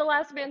 If you're the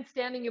last man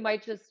standing, you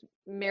might just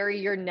marry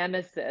your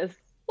nemesis.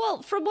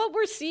 Well, from what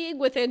we're seeing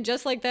within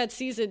Just Like That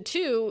season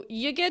 2,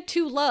 you get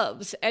 2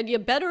 loves, and you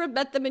better have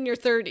met them in your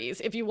 30s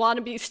if you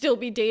want to still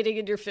be dating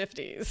in your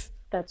 50s.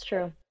 That's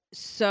true.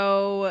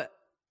 So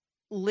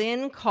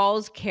Lynn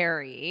calls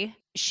Carrie.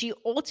 She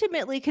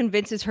ultimately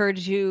convinces her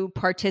to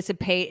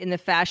participate in the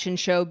fashion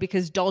show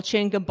because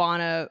Dolce &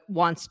 Gabbana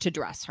wants to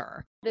dress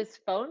her. This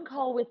phone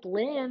call with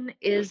Lynn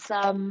is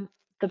the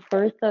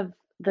birth of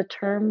the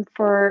term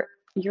for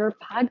your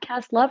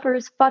podcast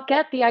lovers,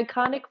 fuckette, the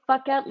iconic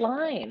fuckette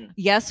line.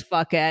 Yes,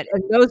 fuckette.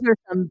 And those are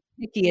some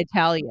picky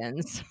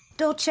Italians.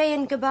 Dolce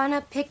 &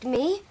 Gabbana picked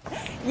me?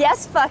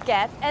 Yes,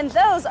 fuckette. And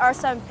those are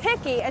some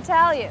picky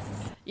Italians.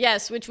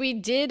 Yes, which we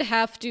did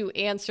have to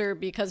answer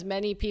because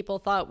many people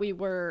thought we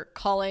were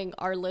calling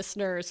our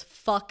listeners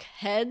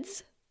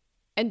fuckheads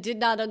and did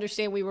not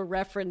understand we were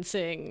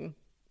referencing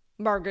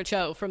Margaret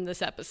Cho from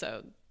this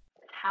episode.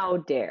 How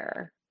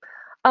dare.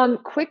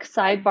 Quick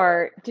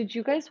sidebar. Did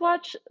you guys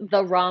watch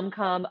the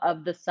rom-com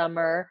of the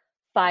summer,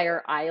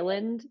 Fire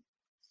Island,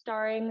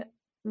 starring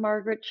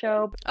Margaret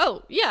Cho?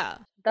 Oh, yeah.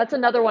 That's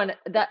another one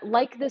that,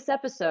 like this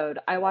episode,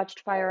 I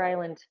watched Fire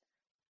Island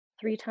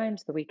 3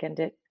 times the weekend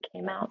it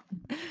came out.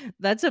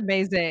 That's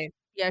amazing.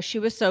 Yeah, she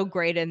was so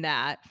great in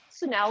that.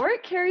 So now we're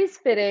at Carrie's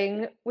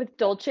fitting with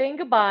Dolce &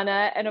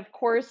 Gabbana, and of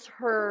course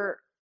her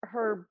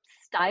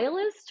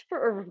stylist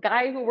or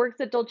guy who works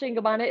at Dolce &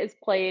 Gabbana is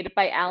played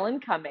by Alan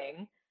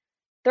Cumming.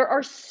 There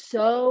are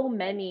so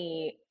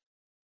many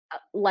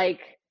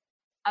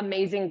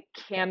amazing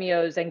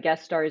cameos and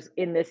guest stars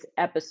in this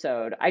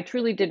episode. I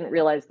truly didn't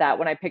realize that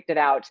when I picked it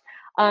out.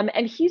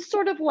 And he's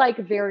sort of like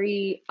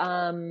very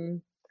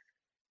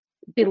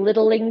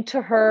belittling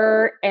to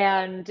her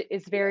and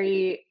is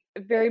very,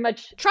 very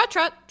much trot.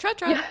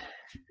 Yeah.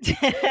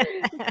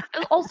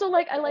 Also,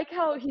 I like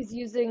how he's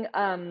using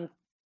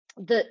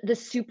the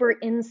super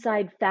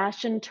inside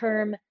fashion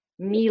term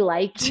 "me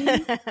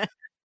likey."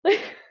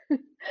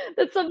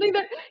 That's something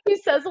that he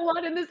says a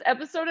lot in this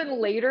episode, and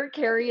later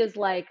Carrie is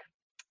like,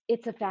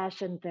 "It's a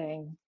fashion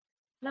thing,"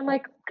 and I'm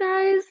like,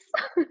 "Guys,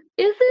 is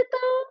it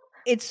though?"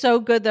 It's so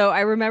good, though.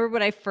 I remember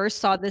when I first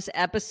saw this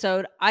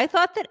episode, I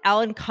thought that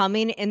Alan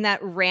Cumming in that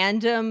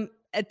random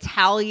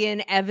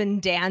Italian Evan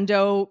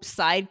Dando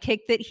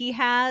sidekick that he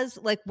has,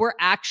 like, were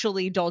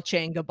actually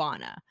Dolce and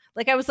Gabbana.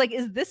 Like, I was like,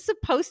 is this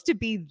supposed to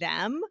be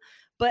them?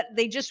 But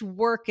they just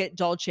work at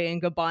Dolce and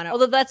Gabbana,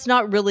 although that's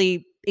not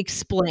really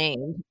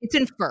explained. It's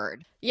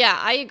inferred. Yeah,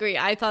 I agree.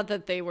 I thought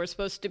that they were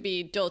supposed to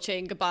be Dolce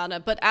and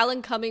Gabbana, but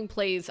Alan Cumming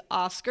plays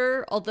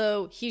Oscar,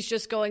 although he's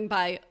just going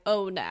by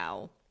O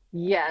now.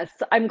 Yes,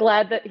 I'm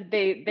glad that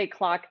they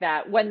clock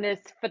that. When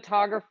this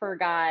photographer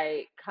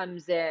guy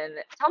comes in,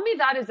 tell me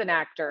that is an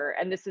actor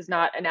and this is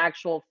not an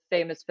actual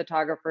famous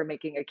photographer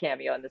making a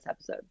cameo in this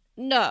episode.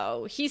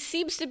 No, he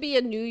seems to be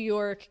a New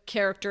York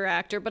character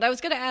actor, but I was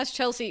going to ask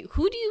Chelsea,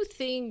 who do you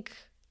think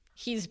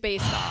he's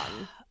based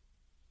on?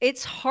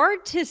 It's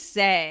hard to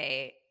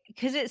say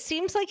because it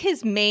seems like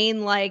his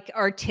main like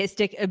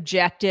artistic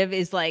objective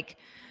is like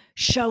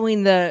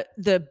showing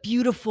the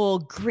beautiful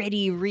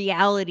gritty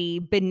reality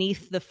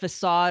beneath the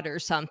facade or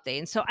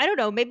something. So I don't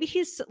know, maybe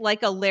he's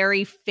like a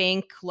Larry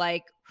Fink,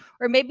 like,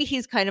 or maybe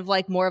he's kind of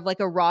like more of like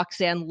a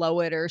Roxanne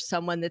Lowitt or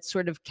someone that's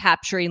sort of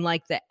capturing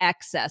like the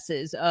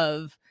excesses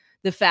of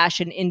the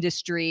fashion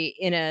industry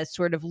in a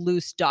sort of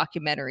loose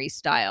documentary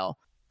style.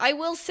 I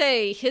will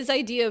say his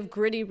idea of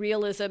gritty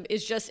realism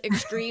is just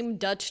extreme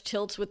Dutch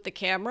tilts with the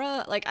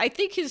camera. Like, I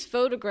think his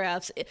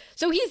photographs,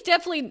 so he's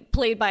definitely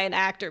played by an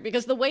actor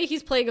because the way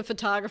he's playing a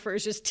photographer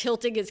is just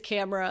tilting his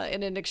camera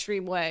in an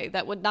extreme way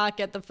that would not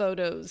get the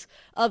photos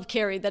of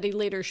Carrie that he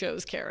later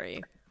shows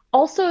Carrie.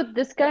 Also,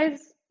 this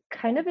guy's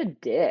kind of a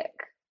dick.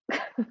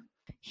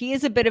 He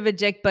is a bit of a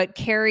dick, but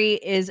Carrie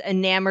is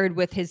enamored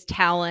with his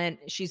talent.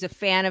 She's a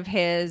fan of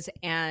his,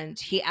 and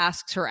he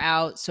asks her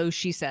out, so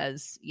she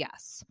says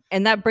yes.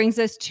 And that brings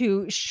us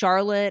to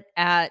Charlotte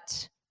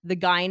at the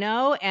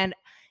gyno, and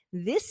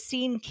this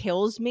scene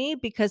kills me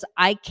because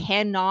I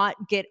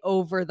cannot get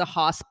over the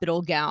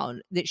hospital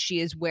gown that she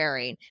is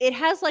wearing. It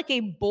has like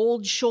a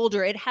bold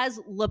shoulder. It has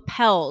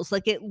lapels.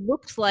 Like it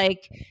looks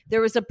like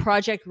there was a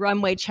Project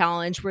Runway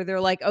challenge where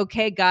they're like,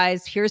 okay,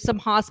 guys, here's some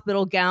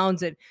hospital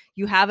gowns and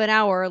you have an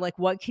hour. Like,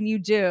 what can you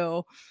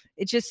do?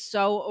 It's just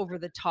so over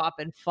the top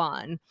and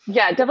fun.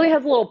 Yeah, it definitely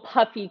has a little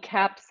puffy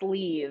cap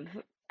sleeve.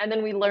 And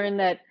then we learn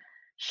that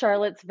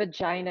Charlotte's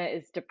vagina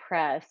is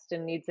depressed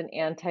and needs an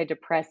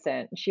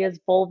antidepressant. She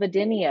has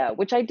vulvodynia,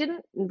 which I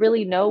didn't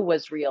really know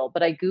was real,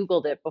 but I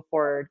Googled it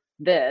before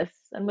this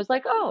and was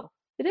like, oh,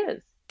 it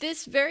is.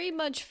 This very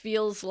much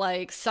feels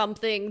like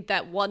something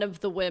that one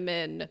of the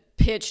women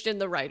pitched in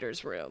the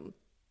writer's room.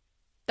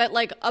 That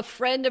like a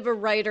friend of a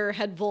writer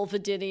had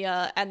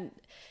vulvodynia, and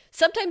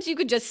sometimes you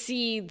could just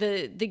see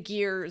the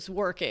gears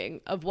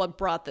working of what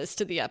brought this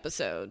to the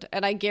episode.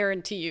 And I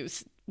guarantee you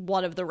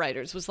one of the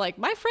writers was like,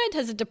 my friend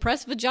has a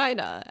depressed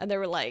vagina. And they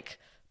were like,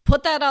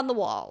 put that on the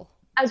wall.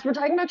 As we're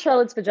talking about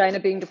Charlotte's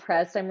vagina being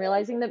depressed, I'm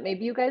realizing that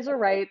maybe you guys are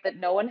right, that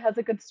no one has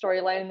a good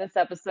storyline in this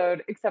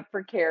episode except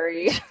for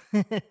Carrie.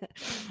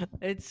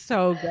 It's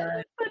so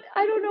good. But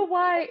I don't know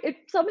why. It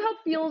somehow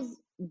feels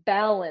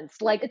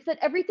balanced. Like it's that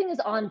everything is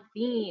on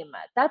theme.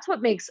 That's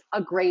what makes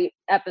a great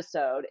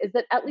episode, is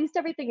that at least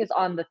everything is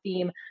on the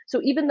theme.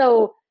 So even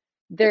though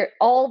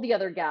all the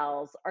other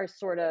gals are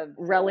sort of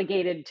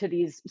relegated to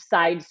these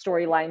side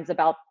storylines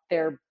about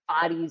their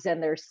bodies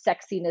and their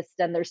sexiness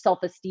and their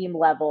self-esteem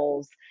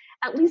levels,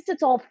 at least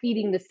it's all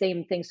feeding the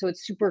same thing, so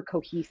it's super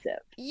cohesive.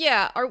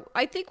 Yeah,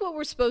 I think what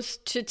we're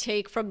supposed to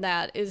take from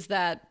that is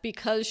that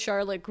because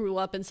Charlotte grew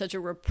up in such a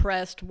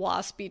repressed,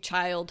 waspy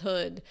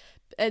childhood,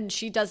 and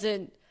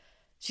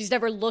she's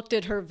never looked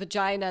at her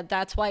vagina,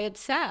 that's why it's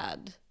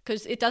sad,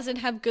 because it doesn't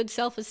have good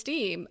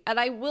self-esteem. And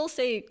I will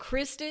say,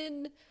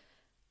 Kristen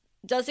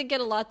doesn't get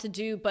a lot to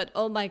do, but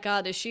oh my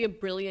God, is she a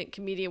brilliant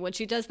comedian when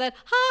she does that,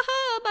 ha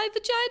ha, my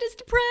vagina's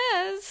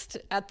depressed,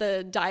 at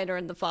the diner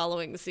in the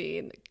following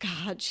scene.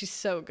 God, she's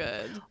so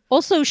good.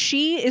 Also,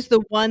 she is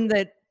the one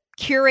that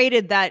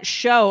curated that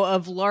show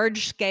of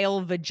large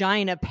scale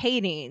vagina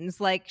paintings.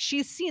 Like,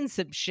 she's seen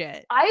some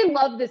shit. I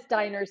love this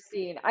diner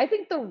scene. I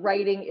think the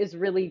writing is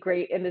really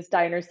great in this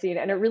diner scene,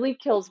 and it really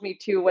kills me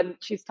too when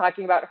she's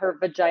talking about her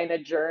vagina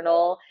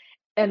journal,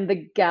 and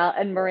the gal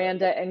and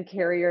Miranda and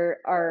Carrie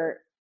are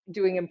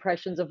doing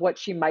impressions of what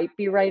she might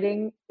be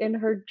writing in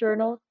her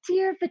journal.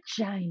 Dear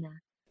vagina.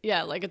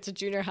 Yeah, like it's a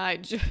junior high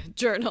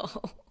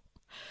journal.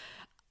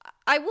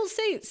 I will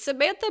say,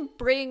 Samantha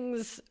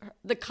brings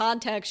the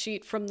contact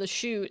sheet from the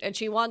shoot, and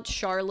she wants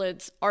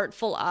Charlotte's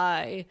artful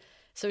eye.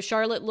 So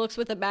Charlotte looks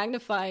with a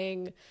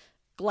magnifying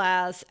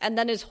glass and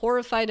then is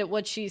horrified at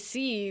what she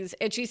sees.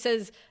 And she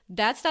says,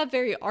 that's not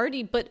very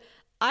arty, but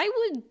I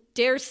would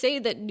dare say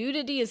that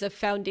nudity is a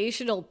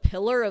foundational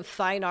pillar of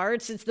fine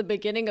art since the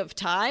beginning of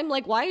time.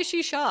 Like, why is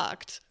she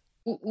shocked?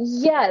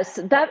 Yes,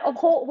 that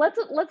whole,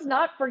 let's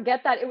not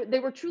forget that they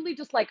were truly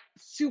just like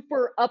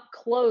super up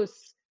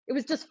close. It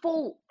was just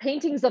full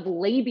paintings of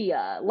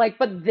labia. Like,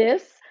 but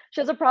this,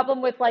 she has a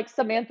problem with like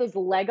Samantha's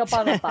leg up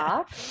on a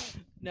box.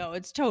 No,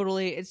 it's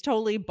totally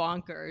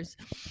bonkers.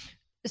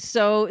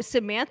 So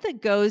Samantha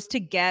goes to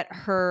get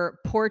her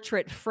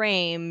portrait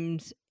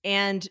framed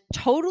and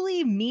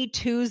totally Me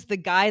Too's the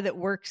guy that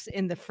works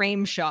in the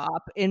frame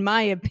shop, in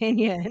my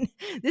opinion.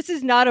 This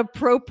is not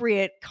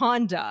appropriate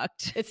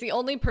conduct. It's the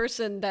only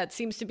person that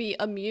seems to be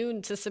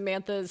immune to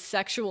Samantha's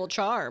sexual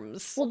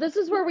charms. Well, this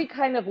is where we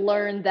kind of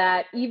learn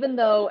that even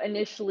though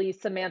initially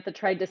Samantha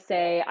tried to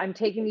say, I'm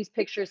taking these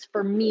pictures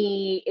for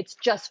me, it's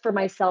just for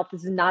myself,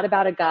 this is not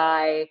about a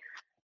guy,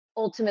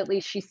 ultimately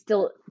she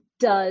still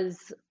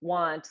does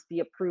want the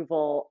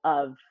approval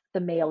of the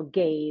male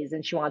gaze,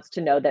 and she wants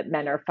to know that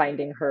men are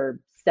finding her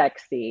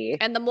sexy.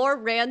 And the more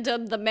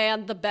random the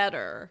man, the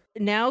better.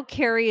 Now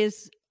Carrie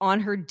is on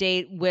her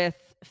date with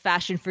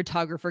fashion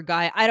photographer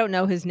guy. I don't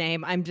know his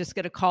name. I'm just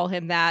going to call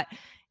him that.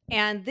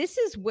 And this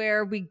is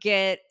where we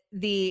get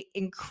the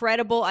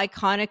incredible,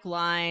 iconic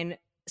line,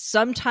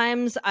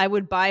 sometimes I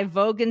would buy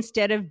Vogue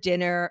instead of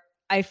dinner.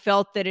 I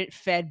felt that it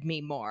fed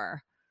me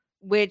more,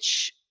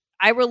 which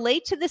I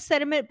relate to the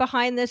sentiment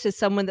behind this as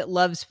someone that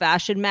loves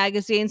fashion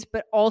magazines,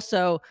 but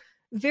also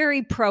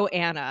very pro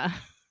Anna.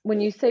 When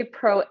you say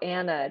pro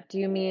Anna, do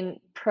you mean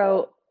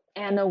pro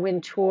Anna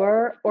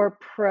Wintour or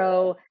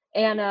pro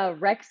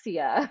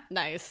anorexia?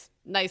 Nice.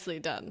 Nicely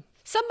done.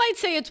 Some might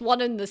say it's one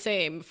and the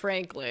same,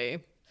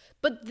 frankly.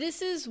 But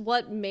this is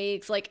what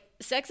makes, like,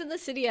 Sex and the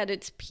City at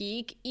its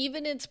peak,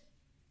 even its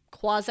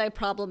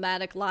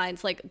quasi-problematic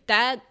lines, like,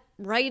 that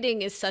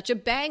writing is such a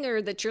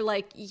banger that you're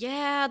like,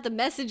 yeah, the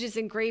message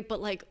isn't great,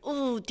 but like,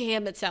 oh,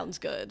 damn, it sounds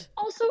good.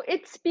 Also,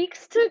 it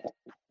speaks to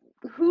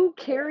who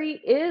Carrie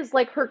is,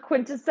 like her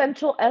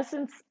quintessential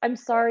essence. I'm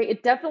sorry,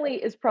 it definitely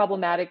is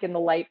problematic in the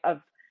light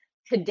of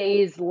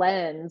today's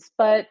lens,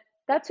 but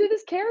that's who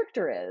this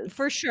character is.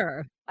 For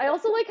sure. I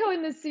also like how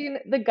in this scene,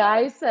 the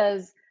guy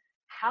says,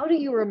 how do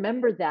you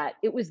remember that?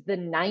 It was the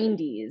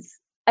 90s.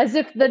 As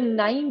if the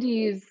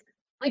 90s,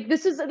 like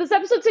this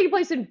episode's taking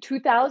place in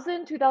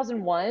 2000,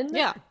 2001.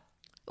 Yeah.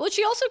 Well,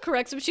 she also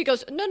corrects him. She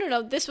goes,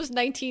 no, this was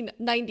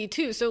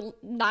 1992. So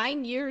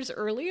 9 years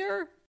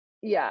earlier?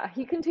 Yeah,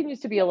 he continues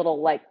to be a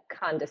little like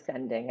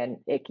condescending and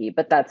icky,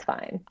 but that's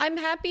fine. I'm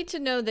happy to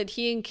know that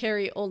he and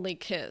Carrie only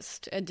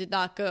kissed and did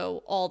not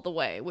go all the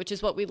way, which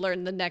is what we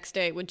learned the next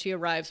day when she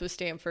arrives with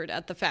Stanford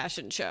at the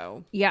fashion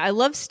show. Yeah, I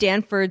love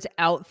Stanford's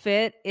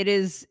outfit. It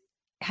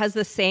has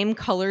the same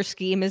color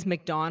scheme as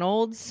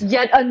McDonald's.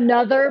 Yet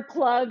another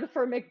plug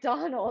for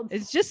McDonald's.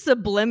 It's just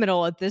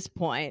subliminal at this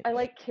point. I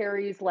like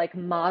Carrie's like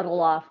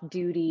model off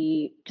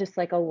duty, just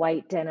like a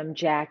white denim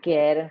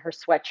jacket, and her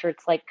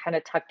sweatshirt's like kind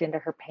of tucked into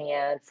her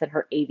pants, and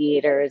her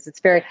aviators.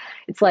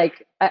 It's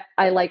like,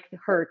 I like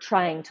her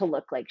trying to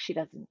look like she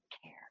doesn't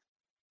care.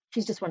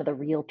 She's just one of the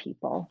real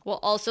people.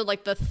 Well, also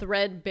like the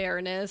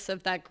threadbareness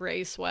of that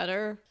gray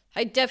sweater.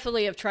 I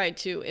definitely have tried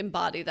to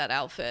embody that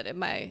outfit in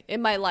my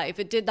life.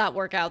 It did not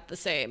work out the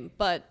same,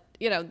 but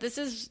you know, this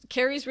is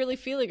Carrie's really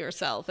feeling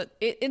herself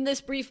in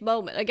this brief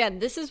moment. Again,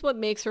 this is what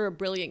makes her a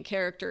brilliant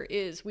character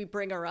is we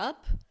bring her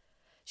up.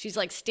 She's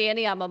like,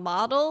 Stanny, I'm a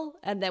model,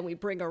 and then we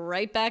bring her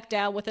right back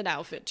down with an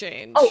outfit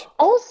change. Oh,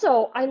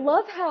 also, I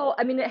love how,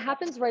 I mean, it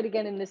happens right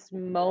again in this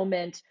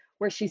moment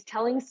where she's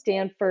telling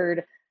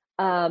Stanford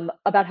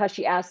about how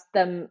she asked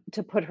them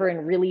to put her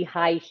in really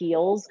high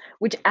heels,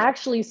 which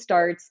actually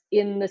starts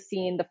in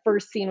the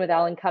first scene with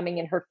Ellen coming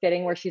in her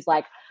fitting where she's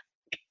like,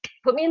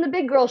 put me in the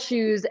big girl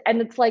shoes.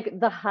 And it's like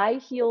the high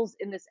heels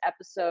in this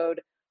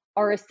episode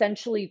are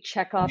essentially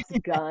Chekhov's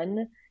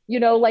gun, you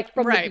know, like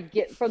from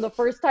the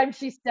first time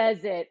she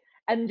says it,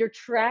 and you're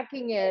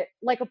tracking it.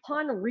 Like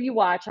upon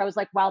rewatch, I was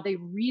like, wow, they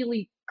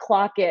really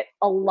clock it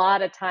a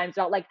lot of times.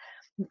 Not like,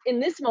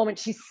 in this moment,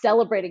 she's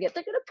celebrating it.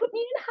 They're going to put me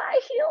in high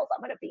heels. I'm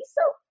going to be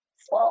so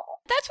small.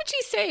 That's what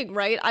she's saying,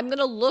 right? I'm going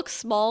to look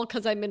small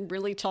because I'm in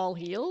really tall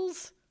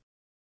heels.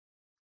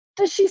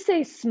 Does she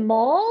say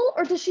small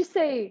or does she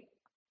say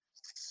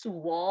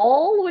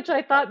swall? Which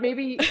I thought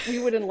maybe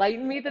you would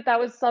enlighten me that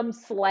was some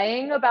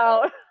slang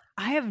about.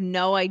 I have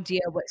no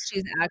idea what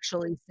she's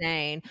actually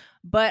saying.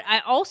 But I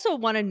also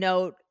want to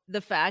note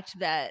the fact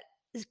that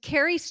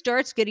Carrie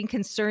starts getting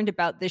concerned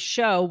about this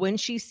show when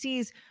she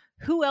sees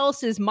who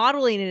else is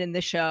modeling it in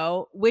the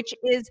show, which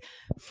is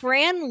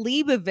Fran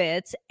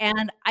Lebowitz.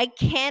 And I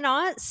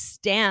cannot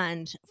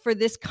stand for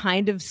this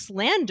kind of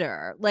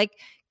slander. Like,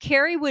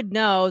 Carrie would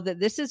know that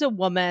this is a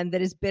woman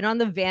that has been on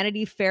the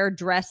Vanity Fair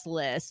dress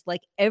list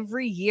like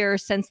every year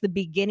since the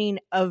beginning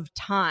of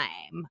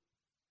time.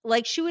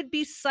 Like, she would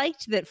be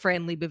psyched that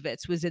Fran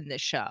Lebowitz was in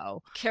this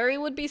show. Carrie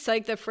would be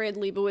psyched that Fran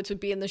Lebowitz would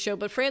be in the show,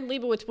 but Fran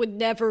Lebowitz would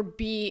never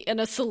be in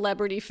a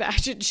celebrity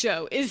fashion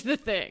show, is the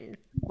thing.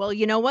 Well,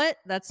 you know what?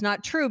 That's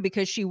not true,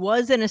 because she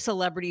was in a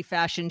celebrity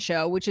fashion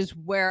show, which is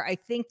where I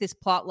think this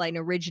plotline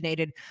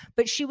originated.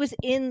 But she was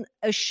in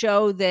a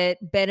show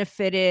that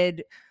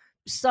benefited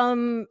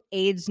some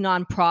AIDS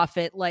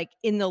nonprofit, like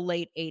in the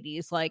late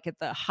 80s, like at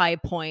the high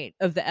point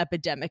of the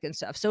epidemic and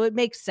stuff. So it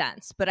makes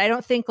sense. But I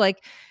don't think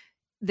like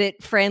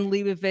that Fran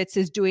Lebowitz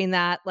is doing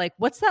that. Like,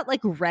 what's that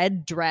like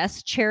red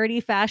dress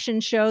charity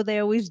fashion show they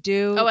always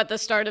do? Oh, at the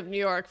start of New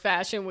York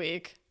Fashion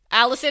Week.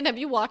 Alison, have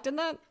you walked in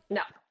that?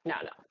 No.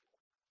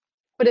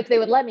 But if they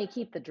would let me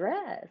keep the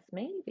dress,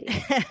 maybe.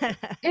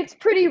 It's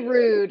pretty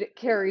rude,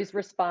 Carrie's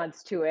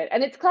response to it.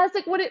 And it's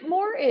classic. What it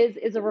more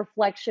is a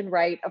reflection,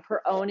 right, of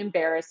her own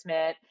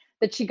embarrassment,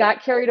 that she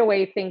got carried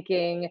away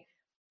thinking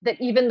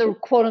that even the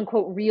quote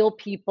unquote real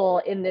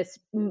people in this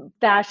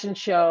fashion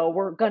show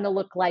were going to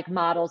look like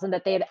models, and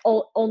that they had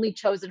only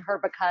chosen her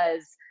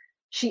because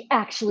she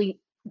actually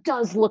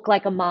does look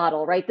like a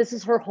model, right? This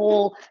is her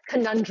whole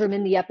conundrum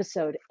in the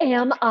episode.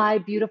 Am I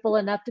beautiful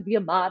enough to be a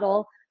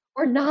model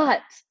or not?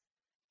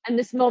 And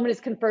this moment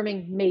is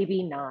confirming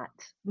maybe not.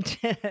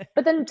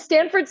 But then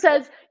Stanford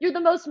says, you're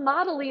the most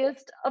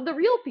modeliest of the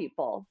real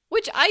people.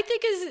 Which I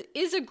think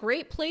is a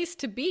great place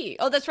to be.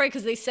 Oh, that's right,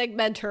 because they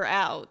segment her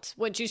out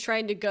when she's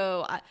trying to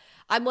go,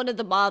 I'm one of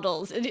the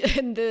models.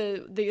 And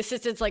the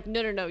assistant's like,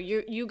 no,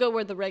 you go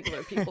where the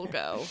regular people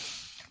go.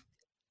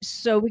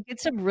 So we get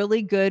some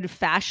really good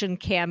fashion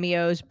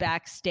cameos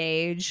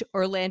backstage.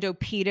 Orlando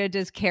Pita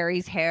does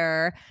Carrie's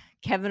hair.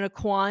 Kevin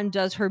Aquan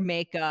does her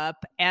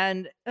makeup.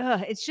 And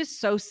it's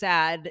just so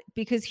sad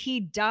because he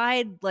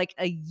died like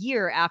a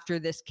year after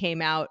this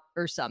came out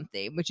or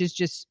something, which is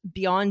just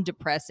beyond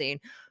depressing.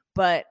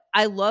 But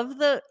I love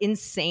the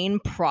insane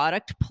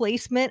product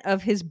placement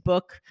of his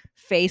book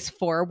Face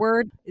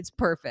Forward. It's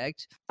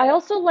perfect. I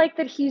also like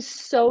that he's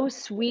so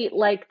sweet,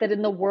 like that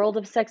in the world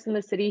of Sex and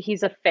the City,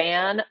 he's a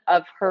fan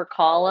of her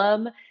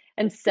column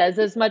and says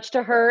as much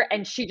to her.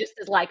 And she just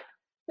is like,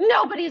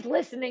 nobody's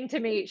listening to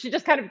me. She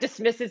just kind of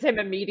dismisses him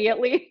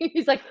immediately.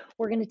 He's like,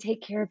 we're going to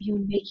take care of you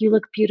and make you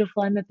look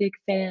beautiful. I'm a big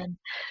fan.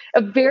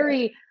 A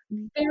very,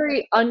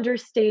 very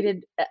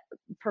understated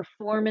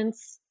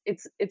performance.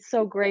 It's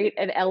so great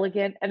and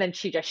elegant. And then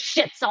she just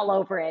shits all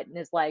over it and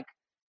is like,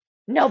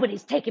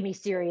 nobody's taking me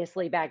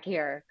seriously back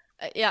here.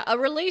 Yeah, a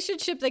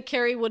relationship that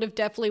Carrie would have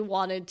definitely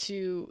wanted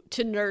to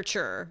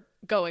nurture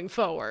going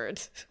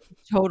forward.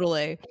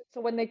 Totally. So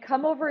when they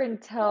come over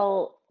and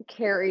tell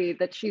Carrie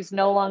that she's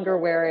no longer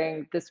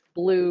wearing this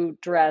blue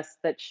dress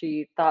that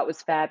she thought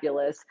was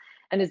fabulous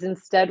and is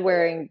instead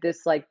wearing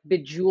this like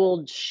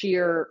bejeweled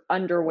sheer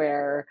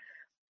underwear,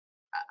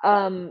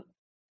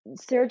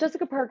 Sarah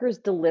Jessica Parker's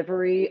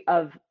delivery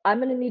of "I'm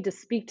going to need to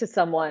speak to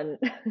someone"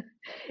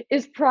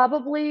 is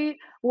probably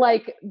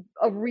like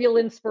a real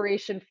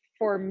inspiration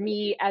for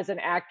me as an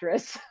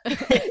actress.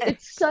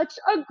 It's such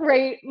a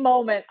great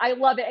moment. I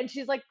love it. And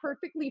she's like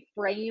perfectly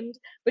framed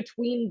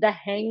between the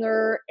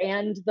hanger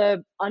and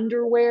the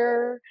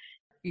underwear.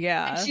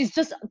 Yeah. And she's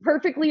just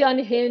perfectly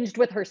unhinged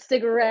with her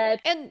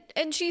cigarette.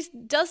 And she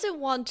doesn't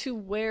want to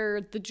wear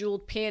the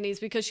jeweled panties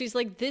because she's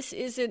like, this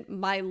isn't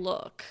my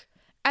look.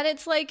 And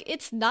it's like,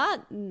 it's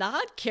not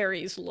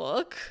Carrie's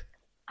look.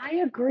 I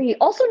agree.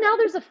 Also, now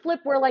there's a flip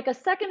where, like, a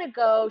second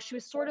ago, she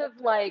was sort of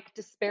like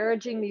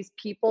disparaging these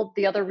people,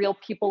 the other real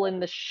people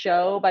in the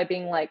show, by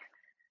being like,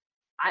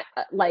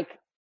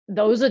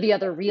 those are the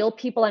other real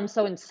people. I'm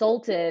so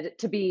insulted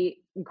to be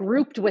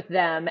grouped with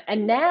them.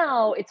 And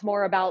now it's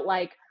more about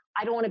like,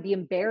 I don't want to be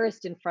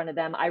embarrassed in front of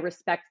them. I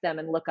respect them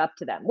and look up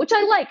to them, which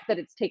I like that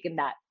it's taken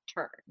that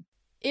turn.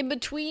 In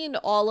between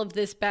all of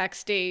this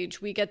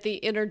backstage, we get the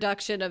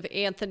introduction of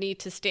Anthony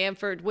to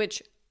Stanford,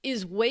 which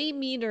is way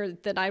meaner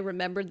than I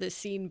remember this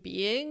scene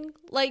being.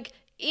 Like,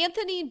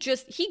 Anthony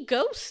he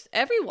ghosts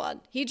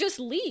everyone. He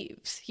just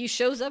leaves. He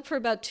shows up for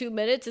about 2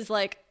 minutes, is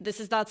like, this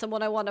is not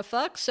someone I want to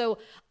fuck, so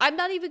I'm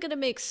not even going to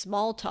make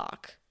small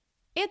talk.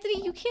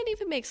 Anthony, you can't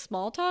even make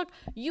small talk.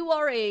 You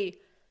are a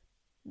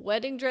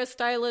wedding dress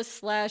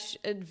stylist /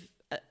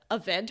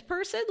 event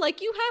person.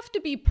 Like, you have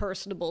to be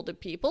personable to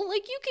people.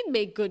 Like, you can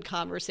make good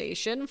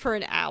conversation for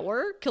an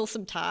hour, kill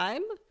some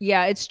time.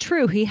 Yeah, it's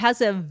true. He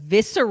has a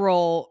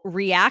visceral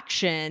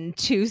reaction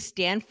to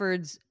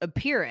Stanford's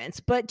appearance.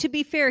 But to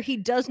be fair, he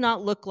does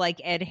not look like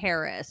Ed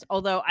Harris.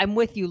 Although I'm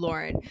with you,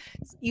 Lauren.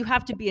 You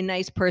have to be a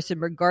nice person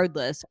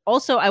regardless.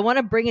 Also, I want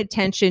to bring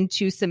attention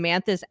to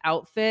Samantha's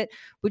outfit,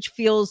 which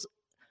feels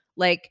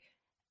like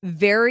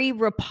very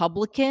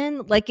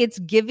Republican, like it's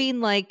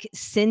giving like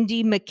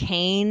Cindy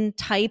McCain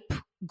type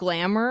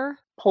glamour.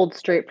 Pulled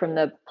straight from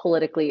the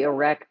Politically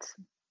Erect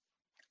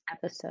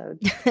episode.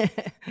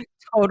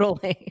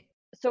 Totally.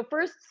 So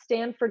first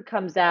Stanford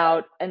comes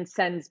out and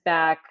sends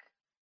back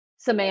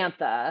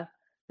Samantha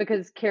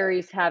because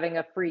Carrie's having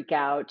a freak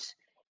out,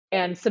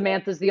 and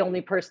Samantha's the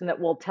only person that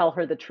will tell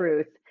her the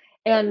truth.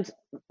 And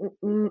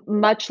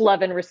much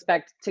love and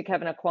respect to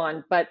Kevin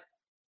Aquan, but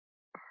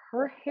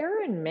her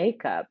hair and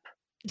makeup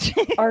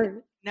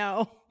are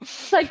no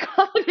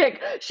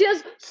psychotic. She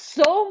has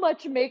so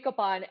much makeup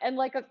on, and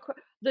like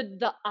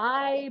the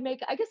eye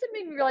makeup. I guess it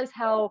made me realize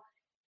how,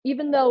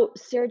 even though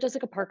Sarah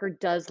Jessica Parker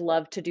does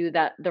love to do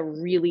that, the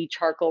really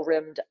charcoal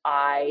rimmed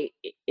eye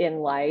in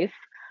life,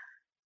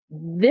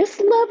 this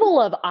level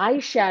of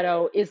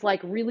eyeshadow is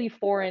like really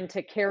foreign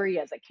to Carrie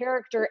as a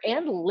character,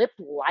 and lip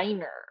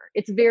liner.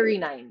 It's very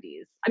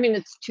 90s. I mean,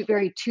 it's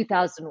very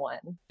 2001.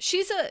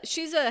 She's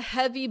a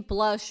heavy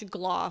blush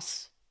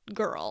gloss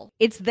girl.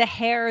 It's the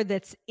hair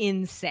that's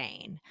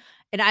insane.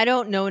 And I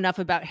don't know enough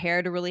about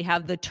hair to really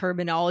have the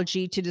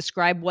terminology to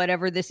describe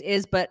whatever this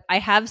is, but I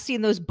have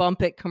seen those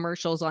Bump It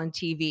commercials on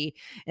TV,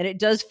 and it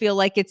does feel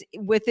like it's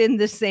within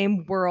the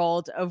same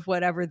world of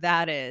whatever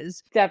that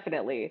is.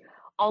 Definitely.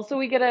 Also,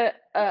 we get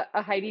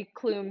a Heidi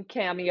Klum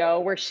cameo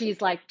where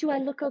she's like, "Do I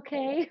look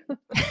okay?"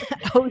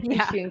 Oh, And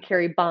yeah. she and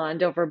Carrie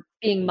bond over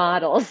being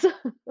models.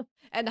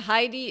 And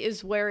Heidi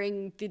is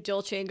wearing the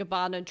Dolce &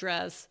 Gabbana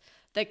dress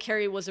that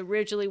Carrie was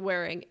originally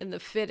wearing in the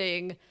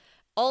fitting.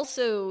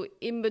 Also,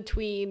 in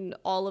between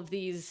all of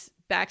these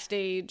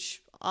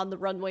backstage on the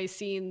runway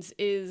scenes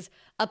is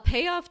a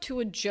payoff to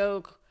a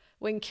joke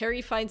when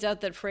Carrie finds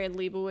out that Fran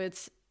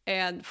Lebowitz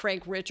and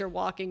Frank Rich are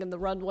walking in the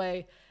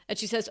runway. And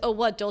she says, "Oh,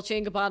 what?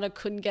 Dolce & Gabbana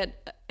couldn't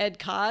get Ed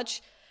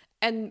Koch?"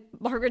 And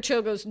Margaret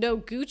Cho goes, "No,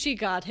 Gucci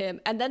got him."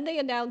 And then they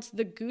announced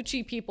the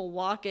Gucci people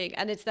walking.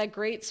 And it's that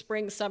great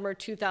spring summer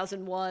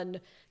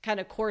 2001 kind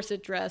of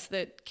corset dress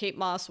that Kate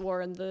Moss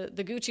wore in the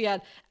Gucci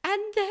ad.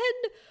 And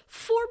then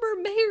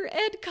former Mayor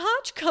Ed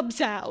Koch comes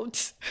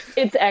out.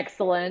 It's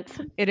excellent.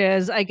 It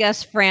is. I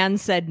guess Fran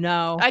said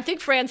no. I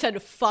think Fran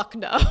said, "Fuck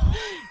no."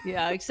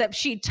 Yeah, except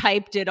she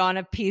typed it on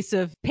a piece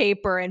of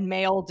paper and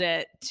mailed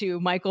it to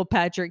Michael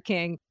Patrick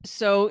King.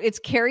 So it's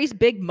Carrie's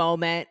big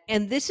moment.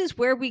 And this is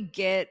where we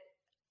get,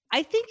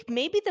 I think,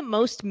 maybe the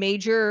most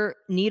major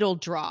needle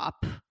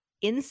drop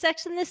in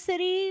Sex and the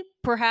City,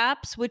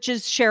 perhaps, which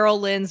is Cheryl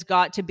Lynn's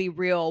Got to Be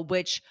Real,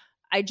 which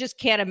I just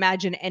can't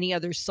imagine any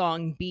other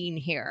song being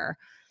here.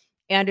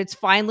 And it's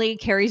finally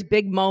Carrie's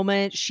big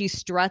moment. She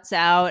struts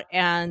out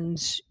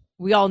and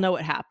we all know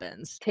what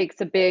happens.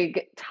 Takes a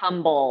big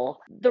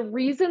tumble. The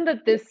reason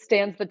that this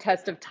stands the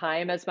test of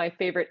time as my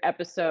favorite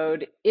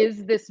episode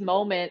is this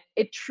moment.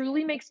 It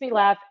truly makes me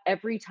laugh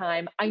every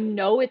time. I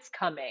know it's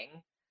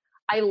coming.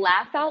 I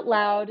laugh out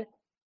loud,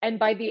 and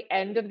by the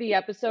end of the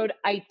episode,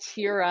 I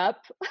tear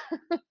up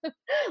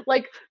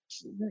like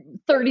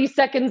 30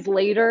 seconds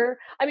later.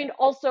 I mean,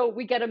 also,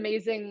 we get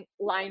amazing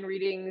line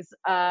readings.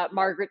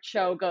 Margaret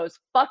Cho goes,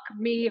 "Fuck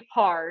me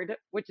hard,"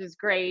 which is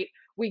great.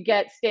 We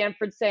get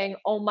Stanford saying,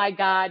 "Oh my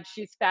God,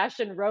 she's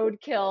fashion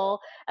roadkill,"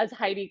 as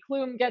Heidi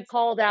Klum gets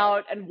called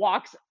out and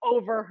walks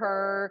over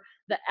her.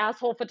 The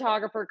asshole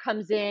photographer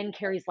comes in.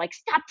 Carrie's like,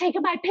 "Stop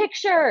taking my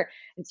picture."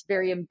 It's a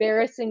very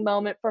embarrassing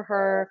moment for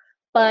her.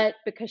 But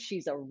because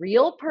she's a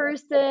real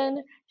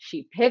person,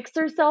 she picks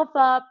herself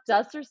up,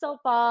 dusts herself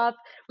off.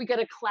 We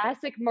get a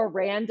classic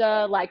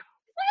Miranda, like,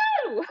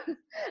 woo!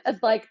 As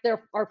like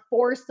our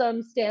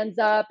foursome stands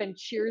up and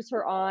cheers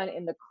her on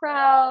in the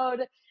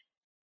crowd.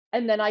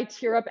 And then I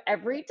tear up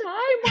every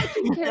time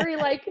watching Carrie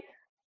like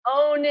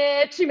own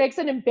it. She makes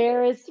an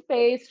embarrassed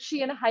face.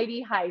 She and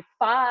Heidi high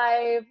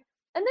five.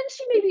 And then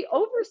she maybe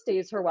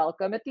overstays her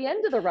welcome at the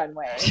end of the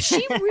runway.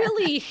 She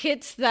really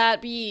hits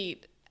that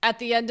beat at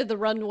the end of the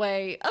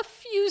runway a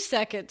few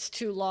seconds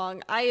too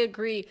long. I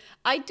agree.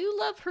 I do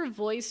love her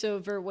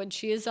voiceover when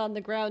she is on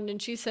the ground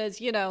and she says,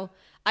 you know,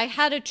 I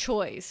had a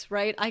choice,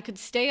 right? I could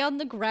stay on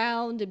the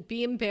ground and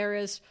be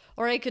embarrassed,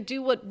 or I could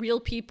do what real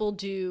people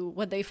do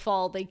when they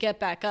fall, they get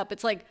back up.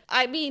 It's like,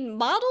 I mean,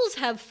 models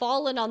have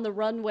fallen on the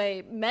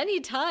runway many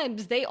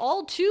times. They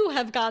all too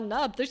have gotten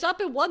up. There's not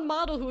been one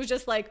model who was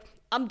just like,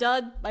 "I'm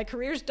done. My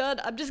career's done.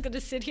 I'm just going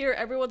to sit here.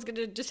 Everyone's going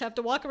to just have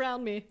to walk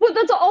around me." Well,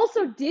 that's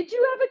also, did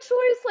you have a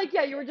choice? Like,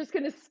 yeah, you were just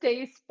going to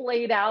stay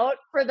splayed out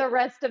for the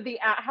rest of the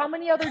how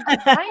many other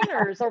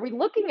designers are we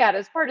looking at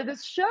as part of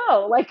this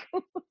show? Like,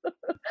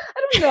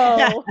 I don't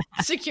know.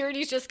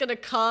 Security's just going to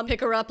come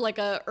pick her up like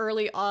a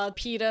early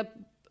PETA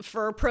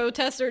fur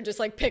protester, just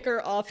like pick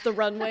her off the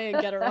runway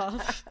and get her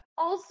off.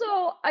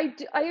 Also, I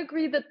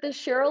agree that the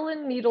Cheryl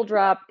Lynn needle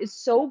drop is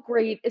so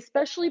great,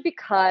 especially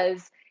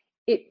because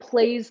it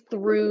plays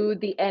through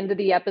the end of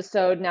the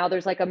episode. Now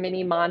there's like a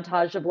mini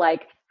montage of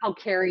like how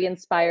Carrie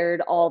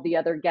inspired all the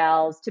other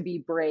gals to be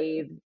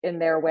brave in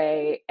their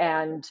way.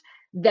 And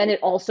then it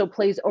also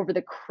plays over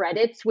the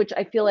credits, which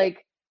I feel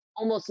like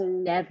almost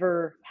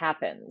never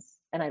happens.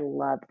 And I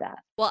love that.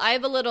 Well, I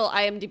have a little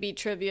IMDb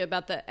trivia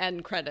about the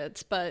end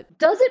credits, but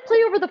does it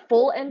play over the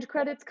full end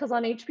credits? Because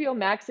on HBO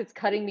Max, it's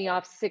cutting me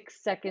off 6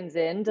 seconds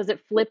in. Does it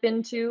flip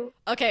into?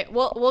 Okay,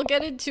 well, we'll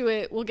get into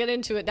it. We'll get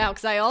into it now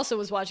because I also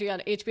was watching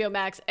on HBO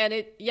Max,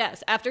 and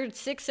yes, after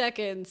 6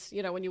 seconds,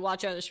 you know, when you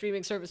watch it on a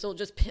streaming service, it'll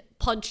just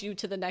punch you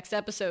to the next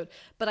episode.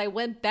 But I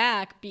went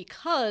back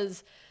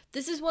because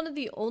this is one of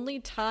the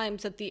only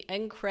times that the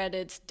end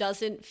credits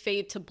doesn't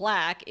fade to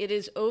black. It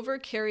is over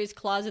Carrie's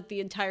closet the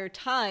entire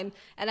time.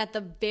 And at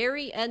the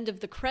very end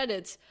of the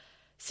credits,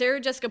 Sarah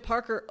Jessica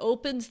Parker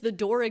opens the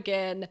door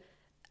again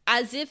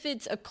as if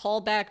it's a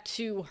callback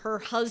to her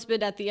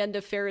husband at the end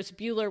of Ferris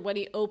Bueller when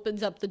he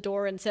opens up the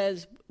door and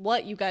says,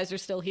 "What, you guys are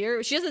still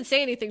here?" She doesn't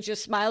say anything, she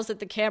just smiles at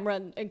the camera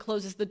and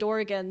closes the door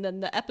again. Then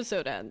the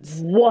episode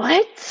ends.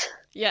 What?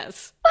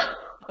 Yes.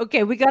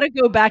 Okay, we got to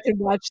go back and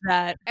watch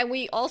that. And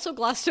we also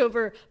glossed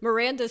over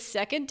Miranda's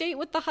second date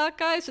with the hot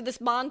guy. So this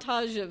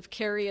montage of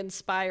Carrie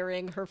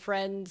inspiring her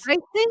friends. I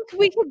think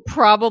we could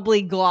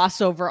probably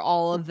gloss over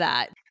all of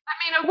that. I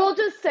mean, I will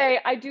just say,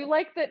 I do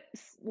like that,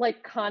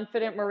 like,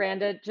 confident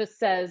Miranda just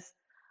says,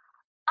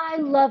 I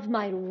love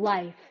my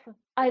life.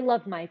 I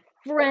love my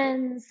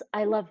friends.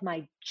 I love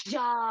my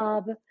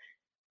job.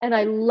 And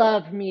I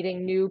love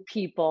meeting new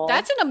people.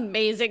 That's an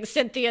amazing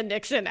Cynthia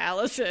Nixon,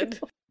 Allison.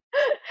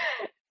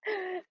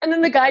 And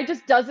then the guy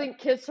just doesn't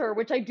kiss her,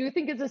 which I do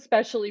think is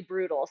especially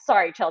brutal.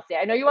 Sorry, Chelsea.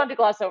 I know you wanted to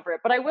gloss over it,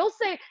 but I will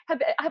say,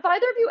 have either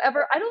of you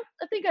ever, I don't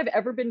think I've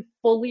ever been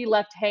fully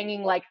left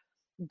hanging, like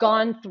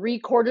gone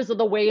 3/4 of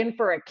the way in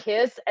for a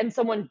kiss and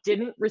someone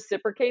didn't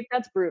reciprocate.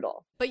 That's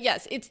brutal. But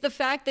yes, it's the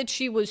fact that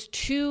she was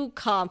too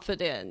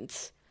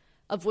confident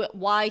of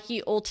why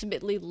he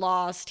ultimately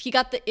lost. He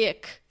got the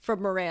ick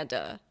from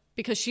Miranda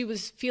because she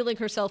was feeling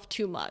herself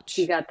too much.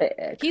 He got the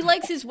ick. He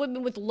likes his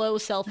women with low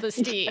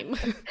self-esteem.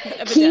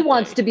 He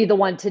wants to be the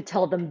one to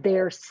tell them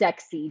they're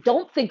sexy.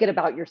 Don't think it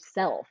about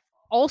yourself.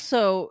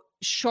 Also,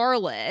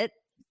 Charlotte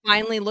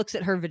finally looks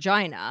at her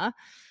vagina.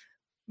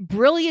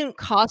 Brilliant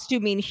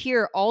costuming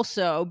here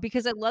also,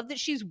 because I love that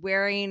she's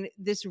wearing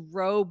this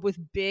robe with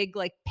big,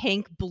 like,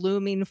 pink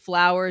blooming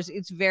flowers.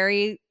 It's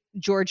very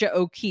Georgia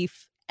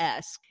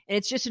O'Keeffe-esque. And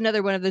it's just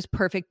another one of those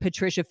perfect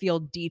Patricia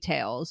Field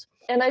details.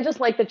 And I just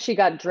like that she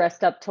got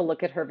dressed up to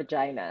look at her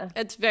vagina.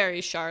 It's very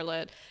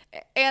Charlotte.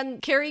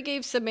 And Carrie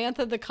gave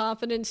Samantha the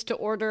confidence to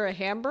order a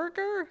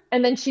hamburger.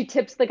 And then she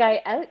tips the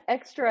guy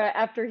extra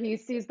after he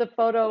sees the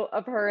photo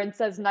of her and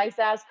says, nice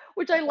ass,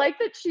 which I like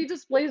that she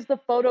displays the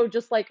photo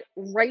just like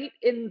right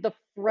in the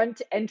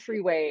front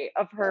entryway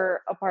of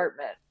her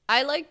apartment.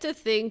 I like to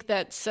think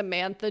that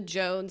Samantha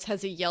Jones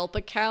has a Yelp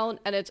account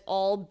and it's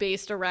all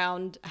based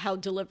around how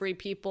delivery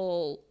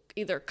people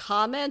either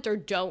comment or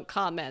don't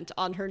comment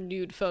on her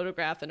nude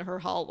photograph in her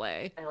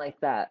hallway. I like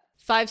that.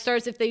 5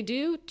 stars if they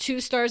do, 2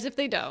 stars if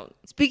they don't.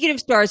 Speaking of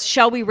stars,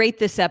 shall we rate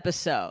this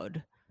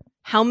episode?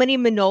 How many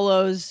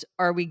Manolos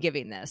are we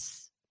giving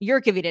this? You're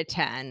giving it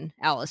 10,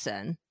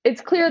 Allison.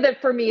 It's clear that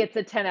for me, it's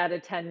a 10 out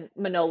of 10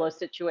 Manolo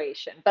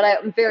situation, but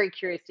I'm very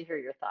curious to hear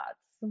your thoughts.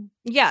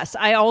 Yes,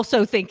 I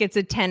also think it's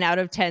a 10 out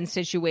of 10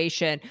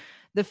 situation.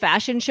 The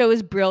fashion show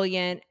is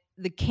brilliant.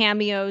 The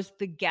cameos,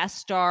 the guest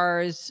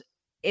stars,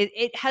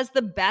 it has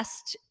the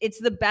best. It's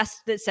the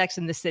best that Sex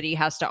and the City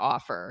has to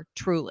offer,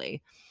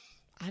 truly.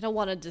 I don't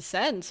want to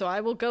descend, so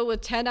I will go with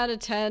 10 out of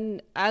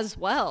 10 as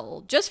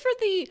well. Just for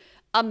the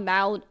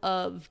amount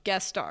of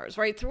guest stars,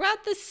 right?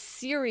 Throughout the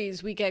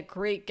series, we get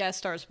great guest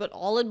stars, but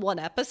all in one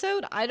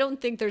episode, I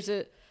don't think there's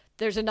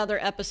another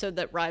episode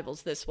that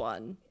rivals this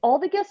one. All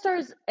the guest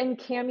stars and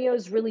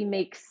cameos really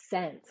make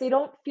sense. They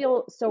don't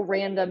feel so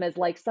random as,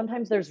 like,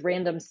 sometimes there's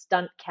random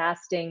stunt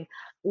casting,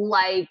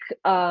 like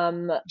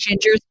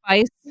Ginger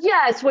Spice.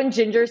 Yes, when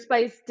Ginger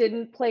Spice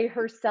didn't play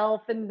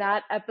herself in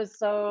that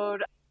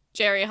episode.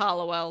 Jerry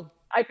Halliwell.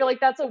 I feel like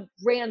that's a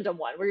random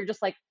one where you're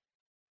just like,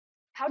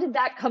 how did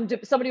that come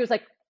to? Somebody was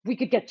like, we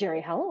could get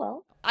Jerry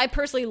Halliwell. I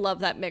personally love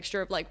that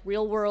mixture of like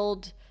real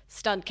world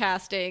stunt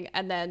casting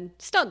and then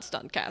stunt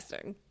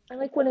casting. I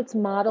like when it's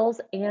models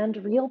and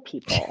real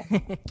people.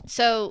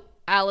 So,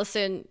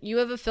 Allison, you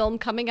have a film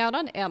coming out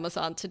on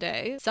Amazon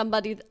today,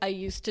 Somebody I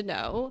Used to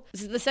Know.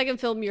 This is the second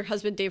film your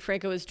husband Dave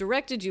Franco has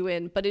directed you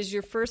in, but is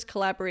your first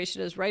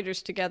collaboration as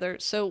writers together.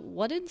 So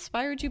what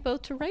inspired you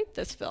both to write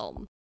this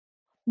film?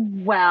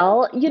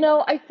 Well,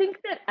 I think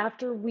that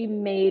after we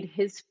made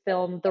his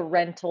film, The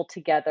Rental,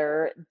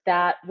 together,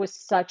 that was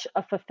such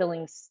a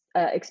fulfilling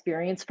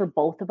experience for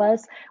both of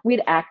us.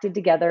 We'd acted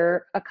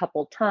together a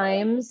couple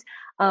times,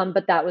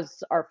 but that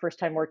was our first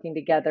time working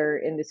together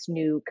in this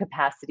new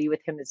capacity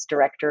with him as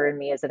director and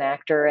me as an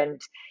actor.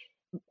 And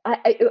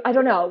I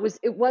don't know.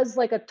 It was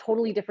like a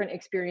totally different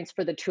experience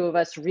for the two of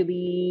us,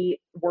 really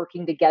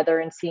working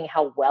together and seeing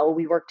how well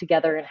we work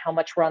together and how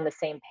much we're on the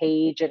same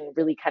page and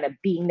really kind of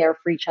being there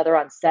for each other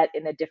on set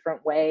in a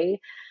different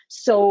way.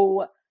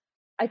 So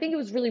I think it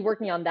was really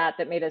working on that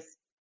made us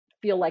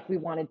feel like we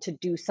wanted to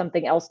do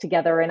something else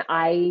together. And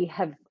I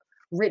have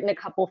written a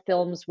couple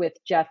films with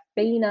Jeff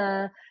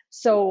Baina.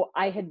 So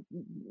I had,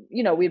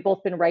 we'd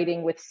both been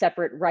writing with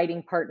separate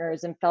writing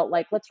partners and felt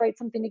like, let's write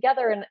something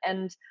together.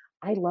 And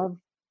I love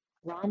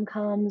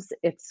rom-coms.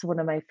 It's one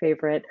of my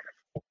favorite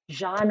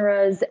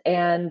genres.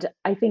 And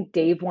I think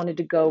Dave wanted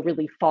to go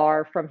really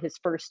far from his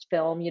first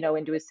film,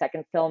 into his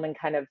second film, and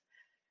kind of,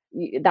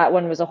 that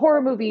one was a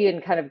horror movie,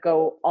 and kind of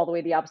go all the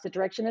way the opposite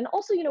direction. And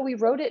also, we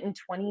wrote it in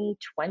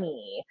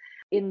 2020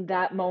 in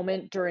that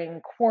moment during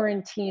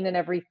quarantine and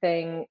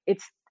everything.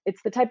 It's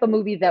the type of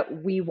movie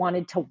that we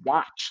wanted to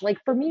watch. Like,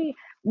 for me,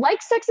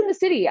 like Sex and the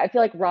City, I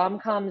feel like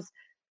rom-coms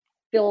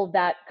fill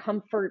that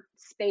comfort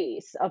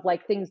space of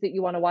like things that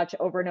you want to watch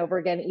over and over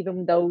again,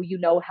 even though you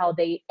know how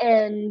they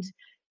end.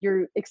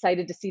 You're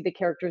excited to see the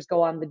characters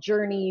go on the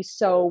journey.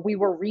 So we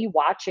were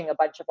rewatching a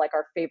bunch of like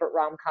our favorite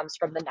rom-coms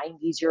from the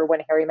 90s, your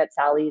When Harry Met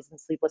Sally's and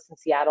Sleepless in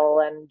Seattle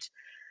and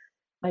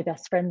My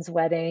Best Friend's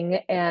Wedding.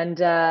 And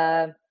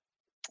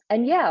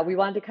yeah, we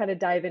wanted to kind of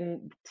dive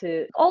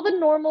into all the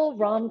normal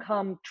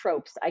rom-com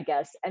tropes, I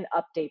guess, and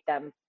update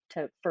them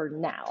for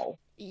now.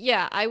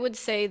 Yeah, I would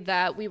say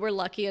that we were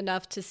lucky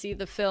enough to see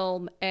the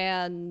film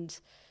and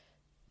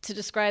to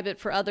describe it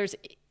for others.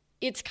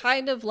 it's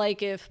kind of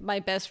like if My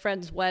Best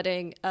Friend's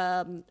Wedding,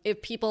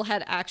 if people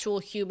had actual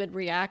human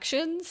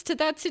reactions to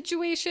that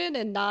situation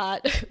and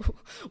not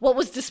what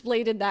was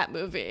displayed in that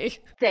movie.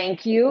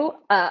 Thank you.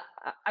 I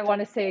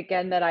want to say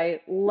again that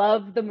I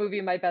love the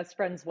movie My Best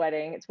Friend's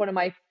Wedding. It's one of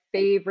my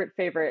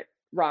favorite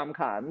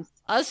rom-coms.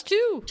 Us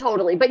too.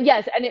 Totally. But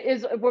yes, and it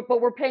is, but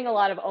we're paying a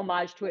lot of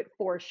homage to it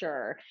for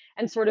sure.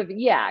 And sort of,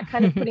 yeah,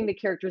 kind of putting the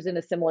characters in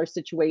a similar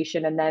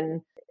situation. And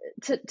then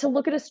to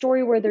look at a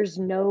story where there's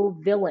no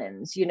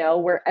villains, you know,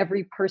 where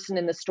every person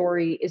in the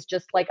story is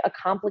just like a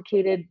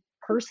complicated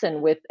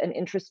person with an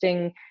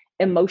interesting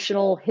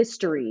emotional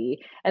history.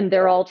 And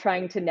they're all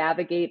trying to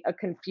navigate a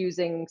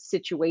confusing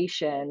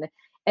situation.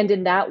 And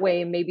in that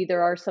way, maybe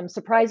there are some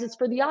surprises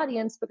for the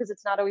audience because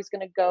it's not always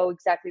going to go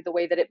exactly the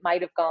way that it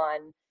might have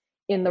gone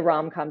in the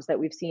rom-coms that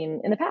we've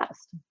seen in the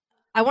past.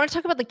 I want to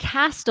talk about the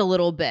cast a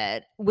little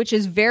bit, which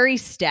is very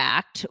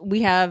stacked.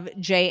 We have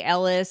Jay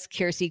Ellis,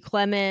 Kiersey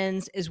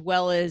Clemens, as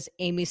well as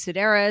Amy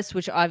Sedaris,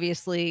 which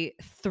obviously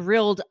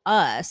thrilled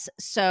us.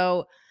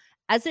 So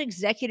as an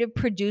executive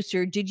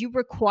producer, did you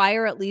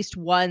require at least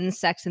one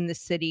Sex and the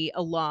City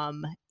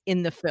alum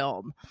in the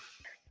film?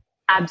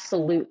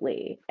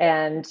 Absolutely.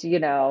 And, you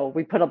know,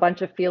 we put a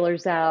bunch of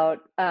feelers out.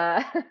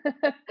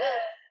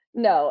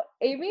 No,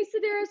 Amy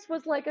Sedaris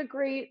was like a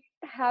great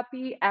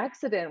happy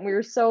accident. We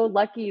were so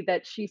lucky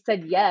that she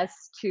said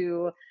yes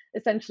to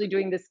essentially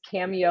doing this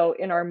cameo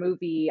in our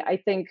movie. I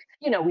think,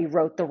 you know, we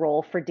wrote the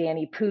role for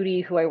Danny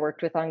Pudi, who I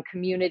worked with on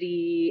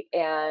Community,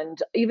 and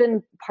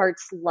even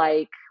parts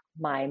like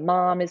my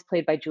mom is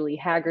played by Julie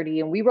Haggerty.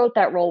 And we wrote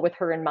that role with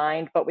her in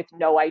mind, but with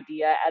no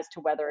idea as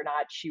to whether or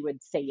not she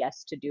would say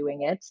yes to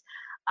doing it.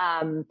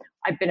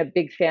 I've been a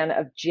big fan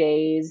of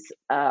Jay's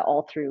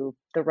all through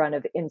the run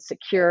of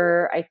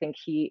Insecure. I think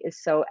he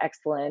is so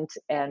excellent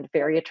and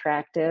very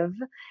attractive,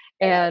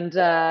 and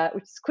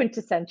which is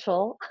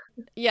quintessential.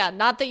 Yeah,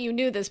 not that you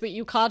knew this, but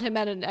you caught him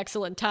at an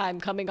excellent time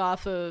coming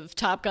off of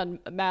Top Gun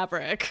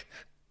Maverick.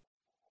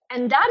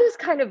 And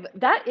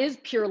that is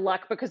pure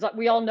luck because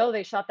we all know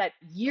they shot that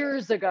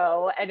years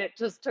ago and it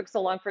just took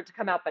so long for it to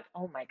come out. But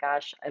oh my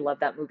gosh, I love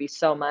that movie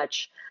so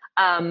much.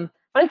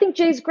 But I think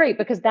Jay's great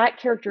because that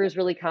character is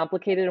really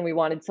complicated and we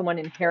wanted someone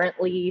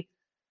inherently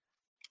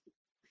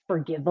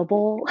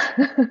forgivable.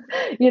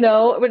 You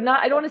know, but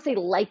not, I don't want to say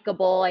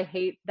likable. I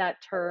hate that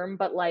term,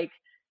 but like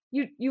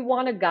you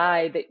want a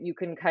guy that you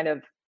can kind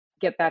of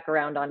get back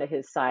around onto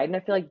his side. And I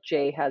feel like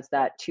Jay has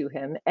that to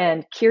him.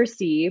 And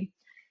Kiersey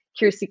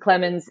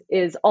Clemens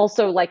is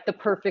also like the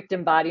perfect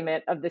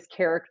embodiment of this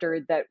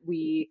character that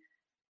we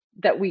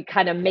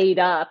kind of made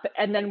up.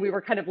 And then we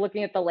were kind of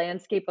looking at the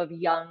landscape of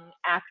young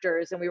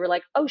actors and we were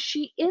like, oh,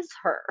 she is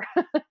her.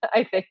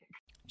 I think.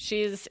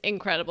 She's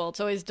incredible. It's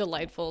always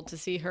delightful to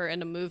see her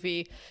in a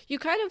movie. You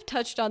kind of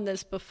touched on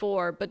this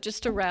before, but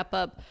just to wrap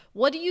up,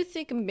 what do you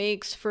think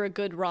makes for a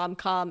good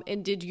rom-com?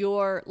 And did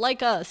your,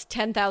 like us,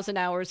 10,000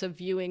 hours of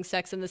viewing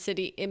Sex and the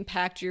City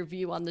impact your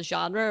view on the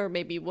genre or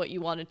maybe what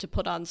you wanted to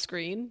put on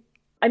screen?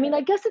 I mean,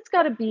 I guess it's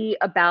got to be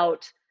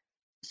about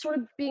sort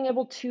of being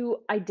able to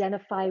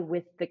identify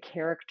with the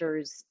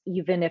characters,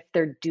 even if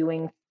they're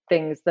doing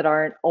things that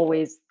aren't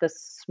always the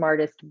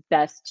smartest,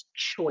 best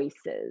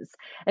choices.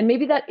 And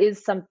maybe that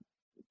is some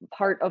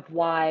part of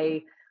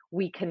why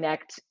we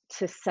connect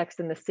to Sex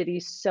and the City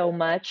so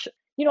much.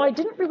 You know, I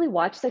didn't really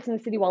watch Sex and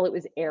the City while it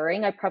was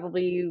airing. I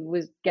probably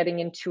was getting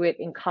into it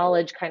in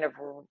college, kind of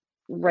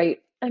right,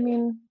 I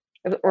mean,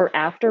 or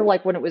after,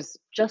 like when it was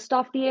just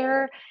off the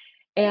air.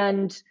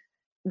 And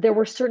there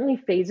were certainly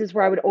phases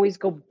where I would always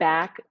go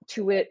back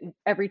to it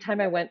every time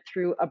I went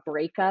through a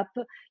breakup.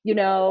 You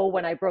know,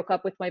 when I broke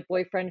up with my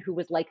boyfriend, who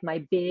was like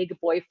my big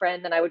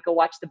boyfriend, then I would go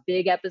watch the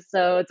big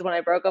episodes. When I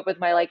broke up with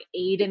my like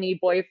Aiden-y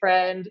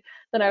boyfriend,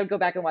 then I would go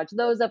back and watch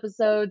those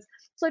episodes.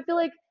 So I feel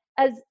like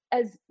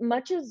as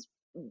much as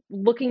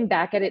looking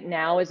back at it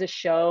now as a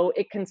show,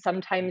 it can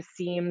sometimes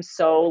seem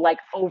so like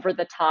over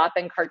the top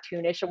and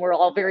cartoonish, and we're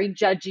all very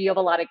judgy of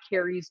a lot of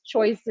Carrie's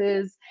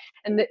choices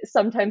and the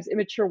sometimes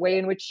immature way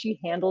in which she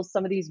handles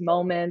some of these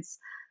moments.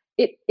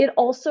 It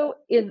also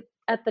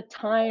at the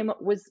time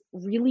was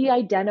really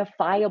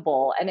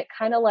identifiable, and it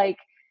kind of like,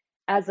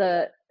 as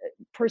a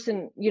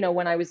person, you know,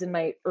 when I was in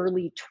my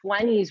early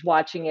 20s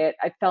watching it,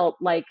 I felt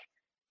like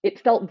it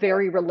felt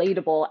very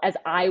relatable as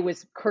I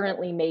was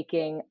currently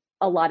making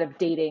a lot of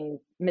dating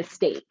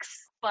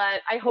mistakes. But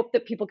I hope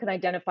that people can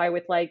identify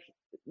with like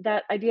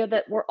that idea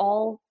that we're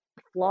all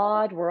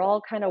flawed, we're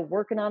all kind of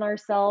working on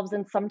ourselves.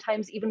 And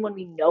sometimes even when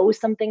we know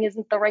something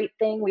isn't the right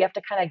thing, we have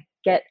to kind of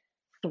get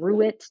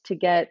through it to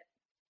get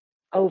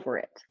over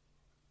it.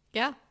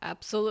 Yeah,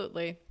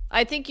 absolutely.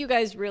 I think you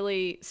guys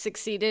really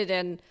succeeded,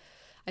 and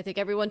I think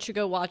everyone should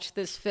go watch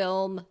this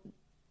film.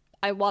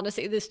 I want to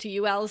say this to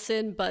you,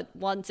 Alison, but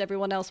once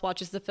everyone else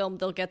watches the film,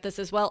 they'll get this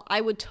as well. I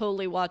would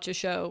totally watch a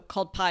show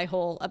called Pie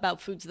Hole about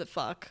foods that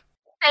fuck.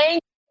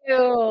 Thank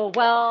you.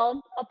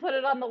 Well, I'll put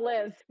it on the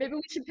list. Maybe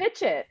we should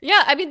pitch it.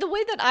 Yeah, I mean, the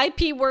way that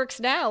IP works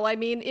now, I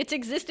mean, it's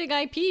existing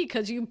IP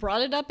because you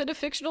brought it up in a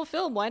fictional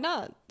film. Why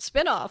not?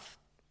 Spinoff.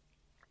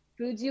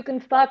 Foods you can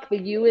fuck. The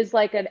U is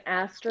like an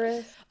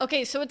asterisk.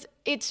 Okay, so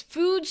it's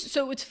foods.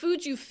 So it's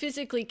foods you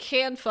physically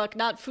can fuck,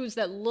 not foods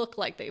that look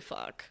like they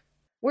fuck.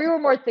 We were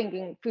more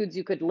thinking foods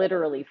you could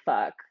literally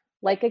fuck,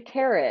 like a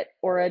carrot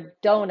or a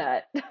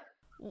donut.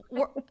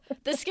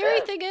 The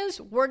scary thing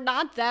is, we're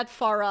not that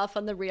far off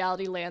on the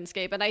reality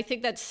landscape. And I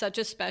think that's such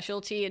a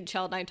specialty. And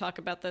Chell and I talk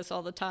about this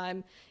all the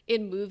time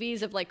in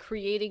movies of like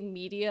creating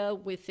media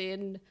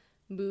within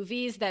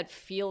movies that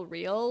feel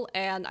real.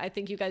 And I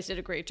think you guys did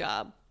a great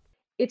job.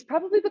 It's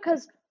probably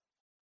because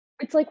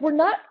it's like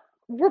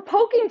we're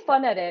poking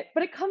fun at it,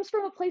 but it comes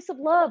from a place of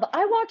love.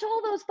 I watch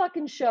all those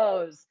fucking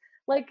shows.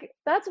 Like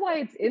that's why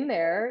it's in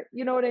there.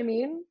 You know what I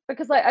mean?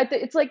 Because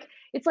it's like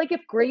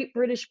if Great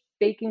British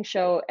Baking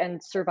Show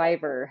and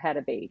Survivor had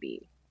a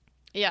baby.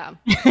 Yeah.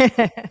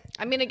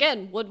 I mean,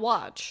 again, would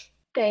watch.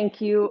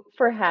 Thank you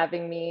for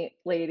having me,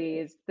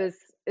 ladies. This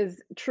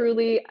is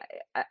truly,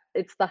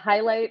 it's the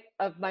highlight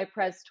of my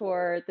press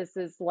tour. This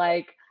is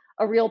like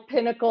a real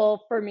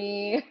pinnacle for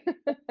me,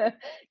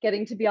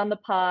 getting to be on the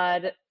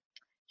pod.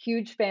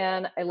 Huge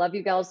fan. I love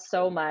you gals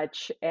so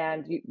much.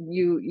 And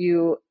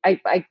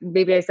I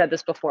maybe I said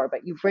this before,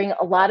 but you bring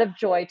a lot of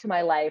joy to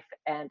my life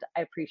and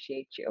I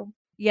appreciate you.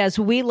 Yes,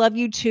 we love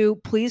you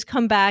too. Please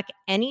come back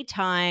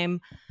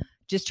anytime.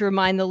 Just to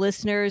remind the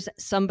listeners,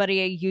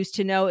 Somebody I Used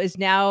to Know is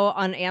now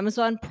on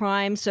Amazon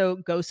Prime. So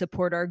go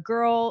support our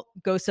girl.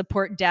 Go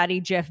support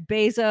Daddy Jeff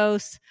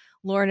Bezos.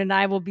 Lauren and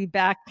I will be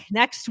back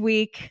next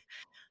week.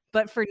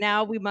 But for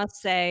now, we must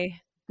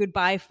say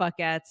goodbye,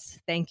 fuckettes.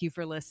 Thank you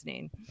for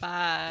listening.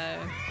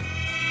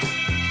 Bye.